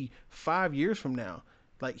be 5 years from now.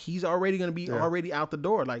 Like he's already gonna be Yeah. already out the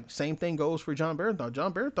door. Like same thing goes for John Barenthal.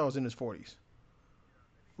 John Barenthal's in his 40s.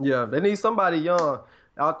 Yeah. They need somebody young.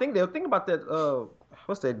 I think they'll think about that.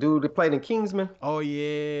 What's that dude that played in Kingsman? Oh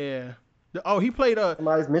yeah. Oh, he played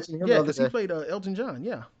Somebody's mentioned him yeah, the other because he day. played Elton John.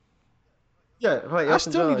 Yeah, Yeah, played I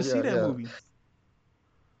Elton still need to John. see Yeah. that Yeah. movie.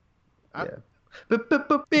 I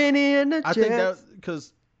Yeah. Benny and the I think that Jets.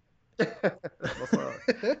 because That's my song.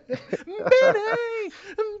 Betty,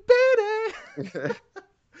 Betty.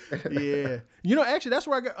 Yeah, actually, that's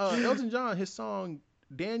where I got Elton John. His song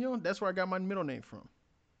Daniel. That's where I got my middle name from.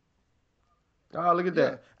 Oh, look at Yeah,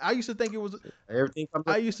 that. I used to think it was. Everything comes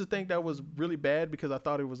I up. used to think that was really bad because I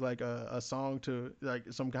thought it was like a song to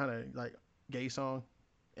like some kind of like gay song,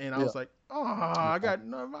 and I Yeah. was like, oh, I got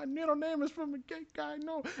no, my middle name is from a gay guy,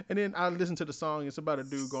 no. And then I listened to the song. It's about a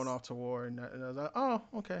dude going off to war, and I was like, oh,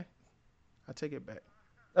 okay, I take it back.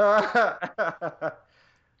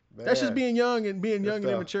 That's just Man, being young and good and stuff.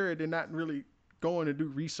 immature and not really going to do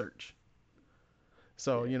research.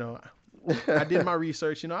 So Yeah. I did my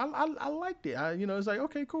research. I liked it. It's like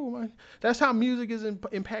okay, cool. That's how music has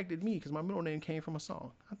impacted me because my middle name came from a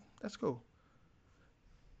song. That's cool.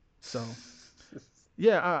 So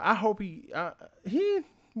yeah, I hope he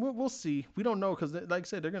we'll see. We don't know because like I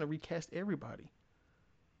said, they're gonna recast everybody.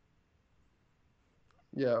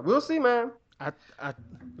 Yeah, we'll see, man. I I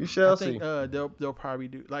We I shall think see. they'll probably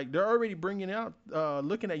do like they're already bringing out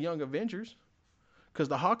looking at Young Avengers because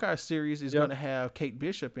the Hawkeye series is Yeah. gonna have Kate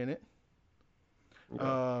Bishop in it.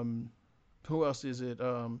 Yeah. Um, who else is it?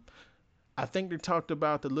 I think they talked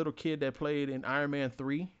about the little kid that played in Iron Man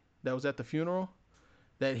 3 that was at the funeral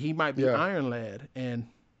that he might be Yeah. Iron Lad and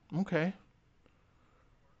okay,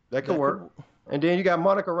 That could that could work. And then you got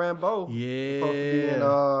Monica Rambeau supposed to be in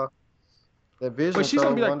yeah. that But Vision she's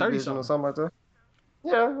gonna show, be like One 30 Division or something. something like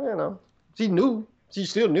that. Yeah, she knew. She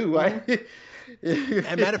still knew, Mm-hmm. right?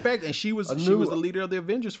 And matter of fact, and I she was knew. the leader of the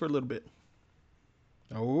Avengers for a little bit.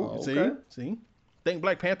 Oh, Oh, okay. see. I think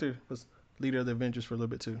Black Panther was leader of the Avengers for a little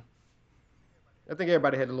bit too. I think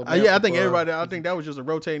everybody had a little Yeah, I mantle think for her. everybody. I think that was just a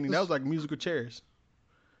rotating. That was like musical chairs.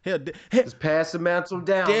 Hell, Just pass the mantle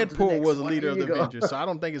down to the Deadpool next was a one. leader Here of you the go. Avengers, so I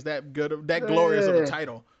don't think it's that good, that glorious of a Yeah.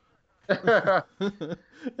 title.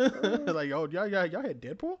 Like, oh, y'all had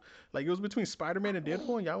Deadpool. Like it was between Spider Man and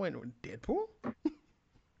Deadpool, and y'all went with Deadpool.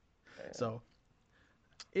 So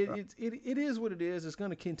it is what it is. It's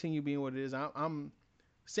gonna continue being what it is. I'm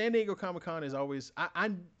San Diego Comic Con is always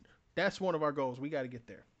I that's one of our goals. We got to get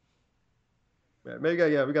there. Man, maybe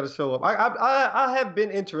yeah, we got to show up. I have been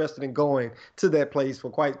interested in going to that place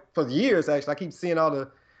for years actually. I keep seeing all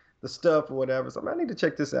the stuff or whatever. So man, I need to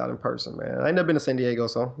check this out in person, man. I ain't never been to San Diego,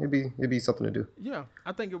 so it'd be something to do. Yeah,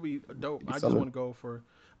 I think it'll be dope. It'd be I just want something. to go for.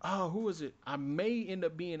 Oh, who is it? I may end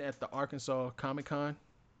up being at the Arkansas Comic Con,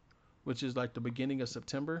 which is like the beginning of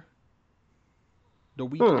September, the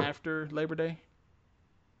week Hmm. after Labor Day.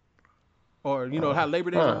 Or you know how Uh, Labor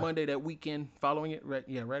Day is on huh. Monday, that weekend following it, right?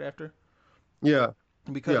 Yeah, right after. Yeah.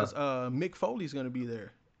 Yeah. Because Mick Foley's gonna be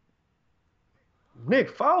there. Nick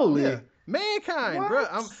Yeah, Foley. Mankind, bro.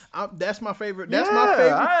 What? That's my favorite. Yeah. That's my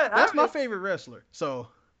favorite. I That's my haven't. favorite wrestler. So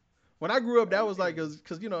when I grew up, that was like, Okay.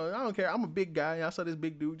 cause you know I don't care. I'm a big guy. And I saw this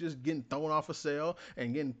big dude just getting thrown off a cell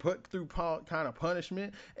and getting put through kind of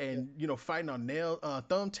punishment, Yeah. and you know fighting on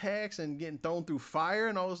thumbtacks and getting thrown through fire,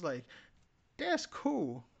 and I was like, that's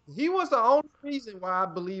cool. He was the only reason why I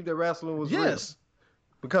believed that wrestling was real. Yes.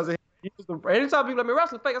 Because he was anytime people let me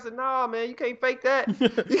wrestling fake, I said, nah, man, you can't fake that. You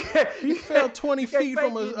can't, He you fell can't, 20 you can't feet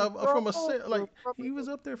fake getting from a thrown like from he was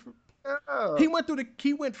up there for yeah. he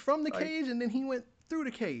went from the Like cage and then he went through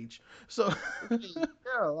the cage. So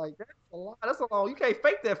yeah, like that's a lot. That's a long. You can't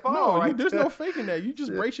fake that no, fall right there's no there. faking that. You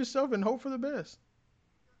just Yeah. brace yourself and hope for the best.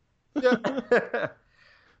 Yeah.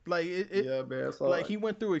 Like Yeah, man. like So he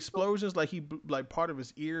went through explosions. Like like part of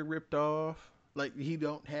his ear ripped off. Like he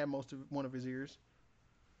don't have most of one of his ears.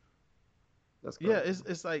 that's Yeah, crazy.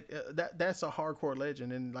 it's like that's a hardcore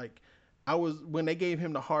legend, and like I was when they gave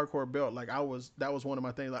him the hardcore belt, like that was one of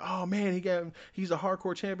my things. Like, oh man, he's a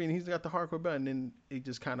hardcore champion. He's got the hardcore belt, and then it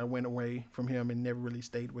just kind of went away from him and never really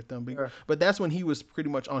stayed with them. Yeah. But that's when he was pretty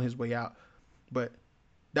much on his way out. But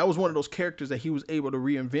that was one of those characters that he was able to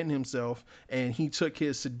reinvent himself, and he took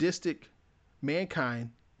his sadistic mankind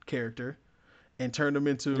character and turned him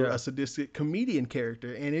into Yeah. a sadistic comedian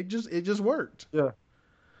character, and it just worked. Yeah.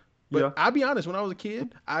 But Yeah. I'll be honest, when I was a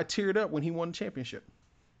kid, I teared up when he won the championship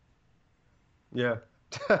Yeah.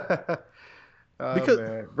 Oh because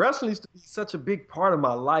man, wrestling used to be such a big part of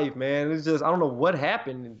my life, man. It's just I don't know what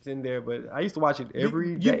happened in there, but I used to watch it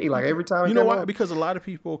every day, like every time it you know came why? on. Because a lot of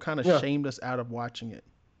people kind of Yeah. shamed us out of watching it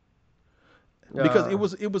because Yeah. it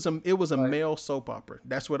was a Like male soap opera.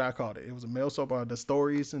 That's what I called it. It was a male soap opera. The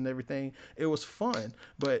stories and everything. It was fun,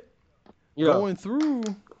 but yeah. going through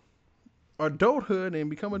adulthood and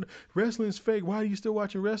becoming wrestling's fake. Why are you still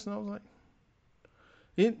watching wrestling? I was like,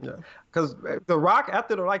 it, Yeah, because The Rock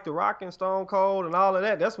after the Rock and Stone Cold and all of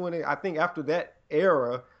that, that's when I think after that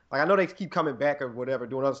era, like I know they keep coming back or whatever,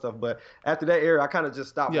 doing other stuff, but after that era, I kind of just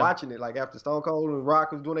stopped yeah. watching it. Like after Stone Cold and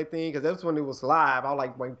Rock was doing their thing, because that's when it was live. I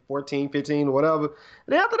was like 14, 15 or whatever. And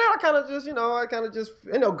then after that, I kind of just,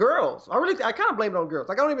 girls. I kind of blame it on girls.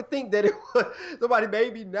 Like I don't even think that it was somebody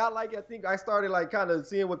made me not like it. I think I started like kind of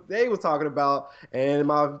seeing what they was talking about, and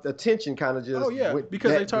my attention kind of Oh just yeah, went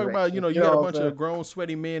because they that talk about direction. you You got a know what bunch I'm of saying? grown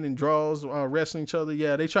sweaty men and draws wrestling each other.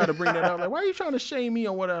 Yeah, they try to bring that up. Like, why are you trying to shame me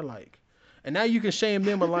on what I like? And now you can shame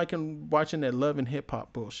them on liking watching that love and hip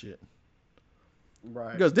hop bullshit.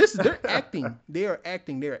 Right. Because this is they're acting. They are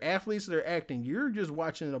acting. They're athletes. They're acting. You're just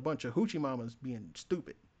watching a bunch of hoochie mamas being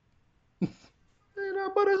stupid. Ain't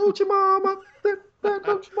nothing but a hoochie mama. That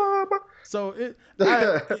hoochie mama. So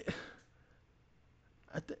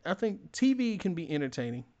I think TV can be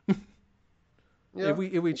entertaining Yeah, if we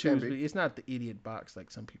it can choose. be. It's not the idiot box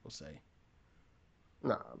like some people say.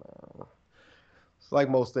 Nah, no. It's like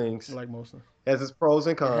most things. Like most of them. It has its pros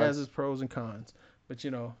and It has cons. its pros and cons, but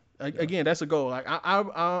you know, Yeah. again, that's a goal. Like I'm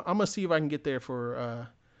gonna see if I can get there for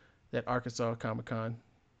that Arkansas Comic Con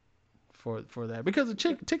for that because the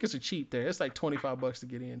Okay. tickets are cheap there. It's like $25 to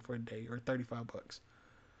get in for a day or $35,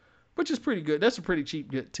 which is pretty good. That's a pretty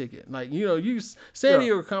cheap good ticket. Like you know, San Yeah.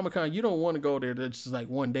 Diego Comic Con, you don't want to go there just like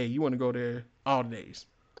one day. You want to go there all the days.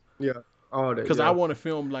 Yeah. All day. Because I Yeah. want to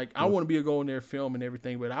film, like I Yeah. want to be able to go in there film and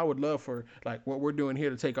everything, but I would love for like what we're doing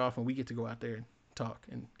here to take off and we get to go out there and talk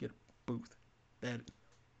and get a booth. That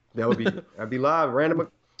That'd be live.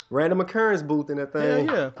 Random occurrence booth in that hell thing.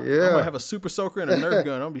 yeah. I'm gonna Yeah. have a super soaker and a Nerf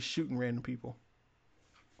gun. I'll be shooting random people.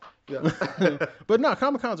 Yeah. But no,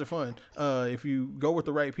 Comic Cons are fun. If you go with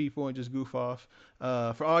the right people and just goof off.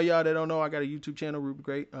 For all y'all that don't know, I got a YouTube channel, Ruby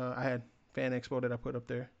Great. I had Fan Expo that I put up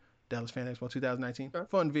there, Dallas Fan Expo 2019. Okay.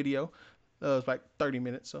 Fun video. It's like 30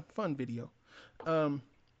 minutes, so fun video. Um,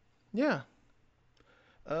 yeah.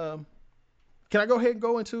 Um, can I go ahead and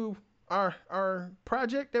go into our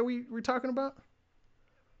project that we were talking about?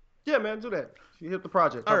 Yeah, man, do that. You hit the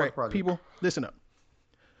project. All Talk about right, the project. people, listen up.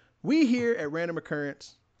 We here at Random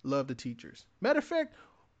Occurrence love the teachers. Matter of fact,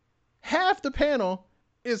 half the panel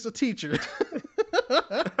is a teacher.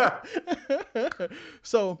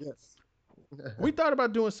 So Yes. we thought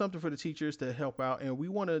about doing something for the teachers to help out, and we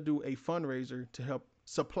want to do a fundraiser to help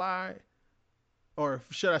supply, or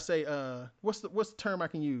should I say, what's the term I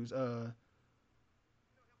can use?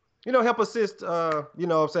 Help assist, I'm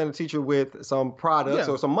saying, the teacher with some products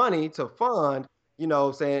Yeah, or some money to fund,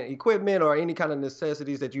 saying equipment or any kind of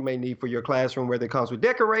necessities that you may need for your classroom, whether it comes with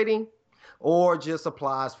decorating or just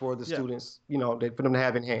supplies for the yeah. students, for them to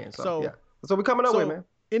have in hand. So, yeah. So, So we're coming up with, so man.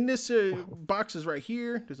 in this boxes right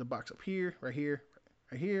here, there's a box up here, right here,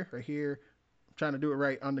 right here, right here. I'm trying to do it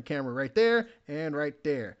right on the camera, right there and right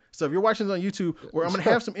there. So if you're watching this on YouTube, where I'm gonna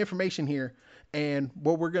have some information here, and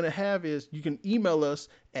what we're gonna have is you can email us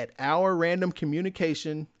at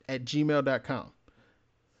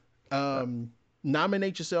ourrandomcommunication@gmail.com.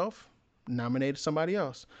 Nominate yourself, nominate somebody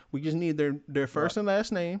else. We just need their first and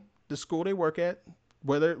last name, the school they work at,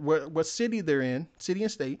 what city they're in, city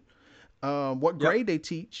and state, what grade they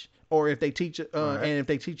teach, or if they teach and if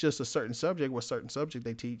they teach us a certain subject, what certain subject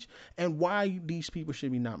they teach, and why these people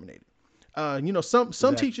should be nominated.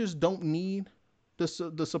 Some teachers don't need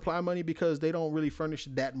the supply money because they don't really furnish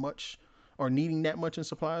that much or needing that much in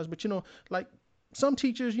supplies. But like some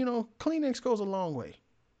teachers, Kleenex goes a long way.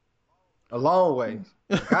 A long way.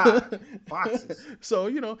 God, boxes. So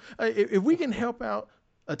if we can help out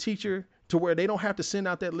a teacher to where they don't have to send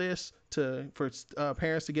out that list for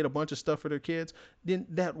parents to get a bunch of stuff for their kids, then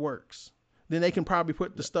that works. Then they can probably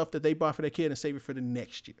put the stuff that they bought for their kid and save it for the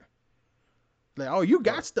next year. Like, oh, you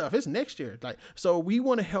got stuff. It's next year. Like, so we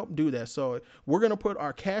want to help do that. So we're going to put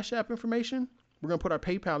our Cash App information. We're going to put our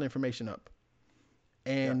PayPal information up.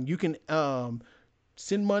 And you can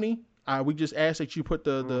send money. We just ask that you put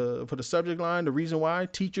for the subject line, the reason why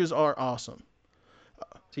teachers are awesome.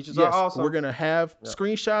 Teachers are awesome. We're going to have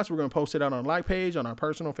screenshots. We're going to post it out on like page, on our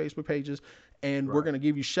personal Facebook pages, and we're going to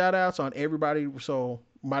give you shout outs on everybody. So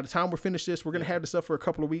by the time we're finished this, we're going to have this up for a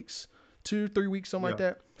couple of weeks, 2-3 weeks, something like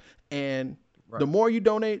that. And the more you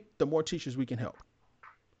donate, the more teachers we can help.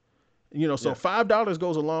 So $5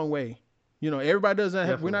 goes a long way. Everybody doesn't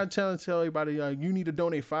have, we're not tell everybody, you need to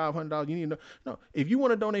donate $500. You need to, no, if you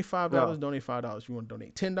want to donate $5, donate $5. If you want to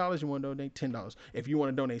donate $10, you want to donate $10. If you want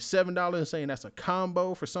to donate $7 and saying that's a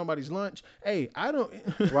combo for somebody's lunch, hey, I don't,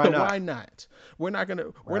 why not? We're not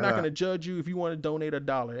going to judge you if you want to donate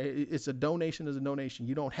 $1. It's a donation is a donation.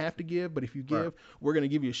 You don't have to give, but if you give, we're going to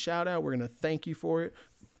give you a shout out. We're going to thank you for it,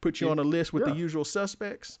 put you on a list with the usual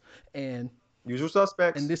suspects, and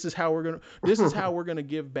this is how we're gonna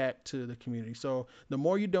give back to the community. So the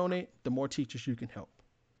more you donate, the more teachers you can help.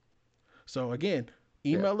 So again,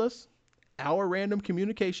 email us,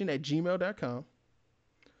 ourrandomcommunication@gmail.com.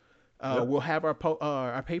 We'll have our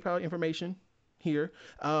PayPal information here.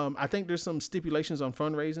 I think there's some stipulations on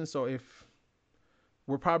fundraising, so if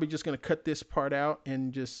we're probably just gonna cut this part out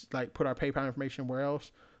and just like put our PayPal information where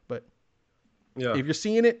else. But if you're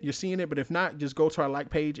seeing it, you're seeing it. But if not, just go to our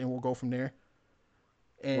like page and we'll go from there.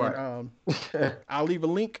 And I'll leave a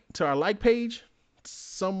link to our like page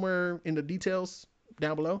somewhere in the details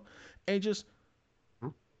down below. And just,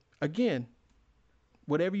 again,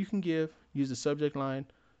 whatever you can give, use the subject line,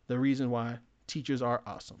 the reason why teachers are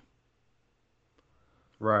awesome.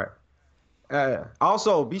 Right.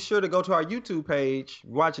 Also, be sure to go to our YouTube page.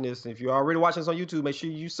 Watching this, if you're already watching this on YouTube, make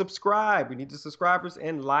sure you subscribe. We need the subscribers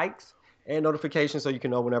and likes and notifications so you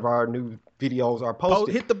can know whenever our new videos are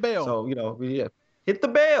posted. Hit the bell. So, hit the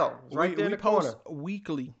bell. It's right there in the corner. We post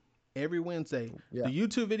weekly, every Wednesday. The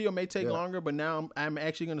YouTube video may take longer, but now I'm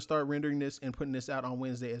actually going to start rendering this and putting this out on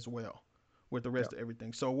Wednesday as well with the rest of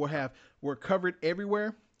everything. So we're covered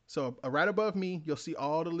everywhere. So right above me, you'll see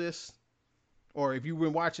all the lists. Or if you've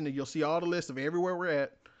been watching it, you'll see all the lists of everywhere we're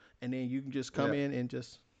at. And then you can just come in and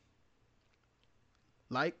just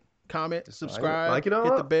like, comment, subscribe, hit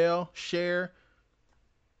the bell, share.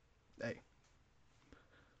 Hey.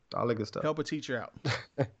 All the good stuff. Help a teacher out.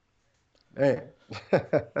 Man.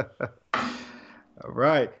 All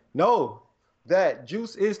right. Know that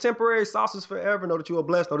juice is temporary, sauce is forever. Know that you are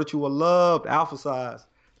blessed. Know that you are loved. Alpha size.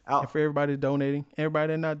 And for everybody donating,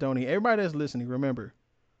 everybody that's not donating, everybody that's listening, remember,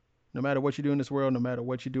 no matter what you do in this world, no matter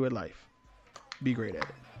what you do in life, be great at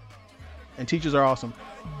it. And teachers are awesome.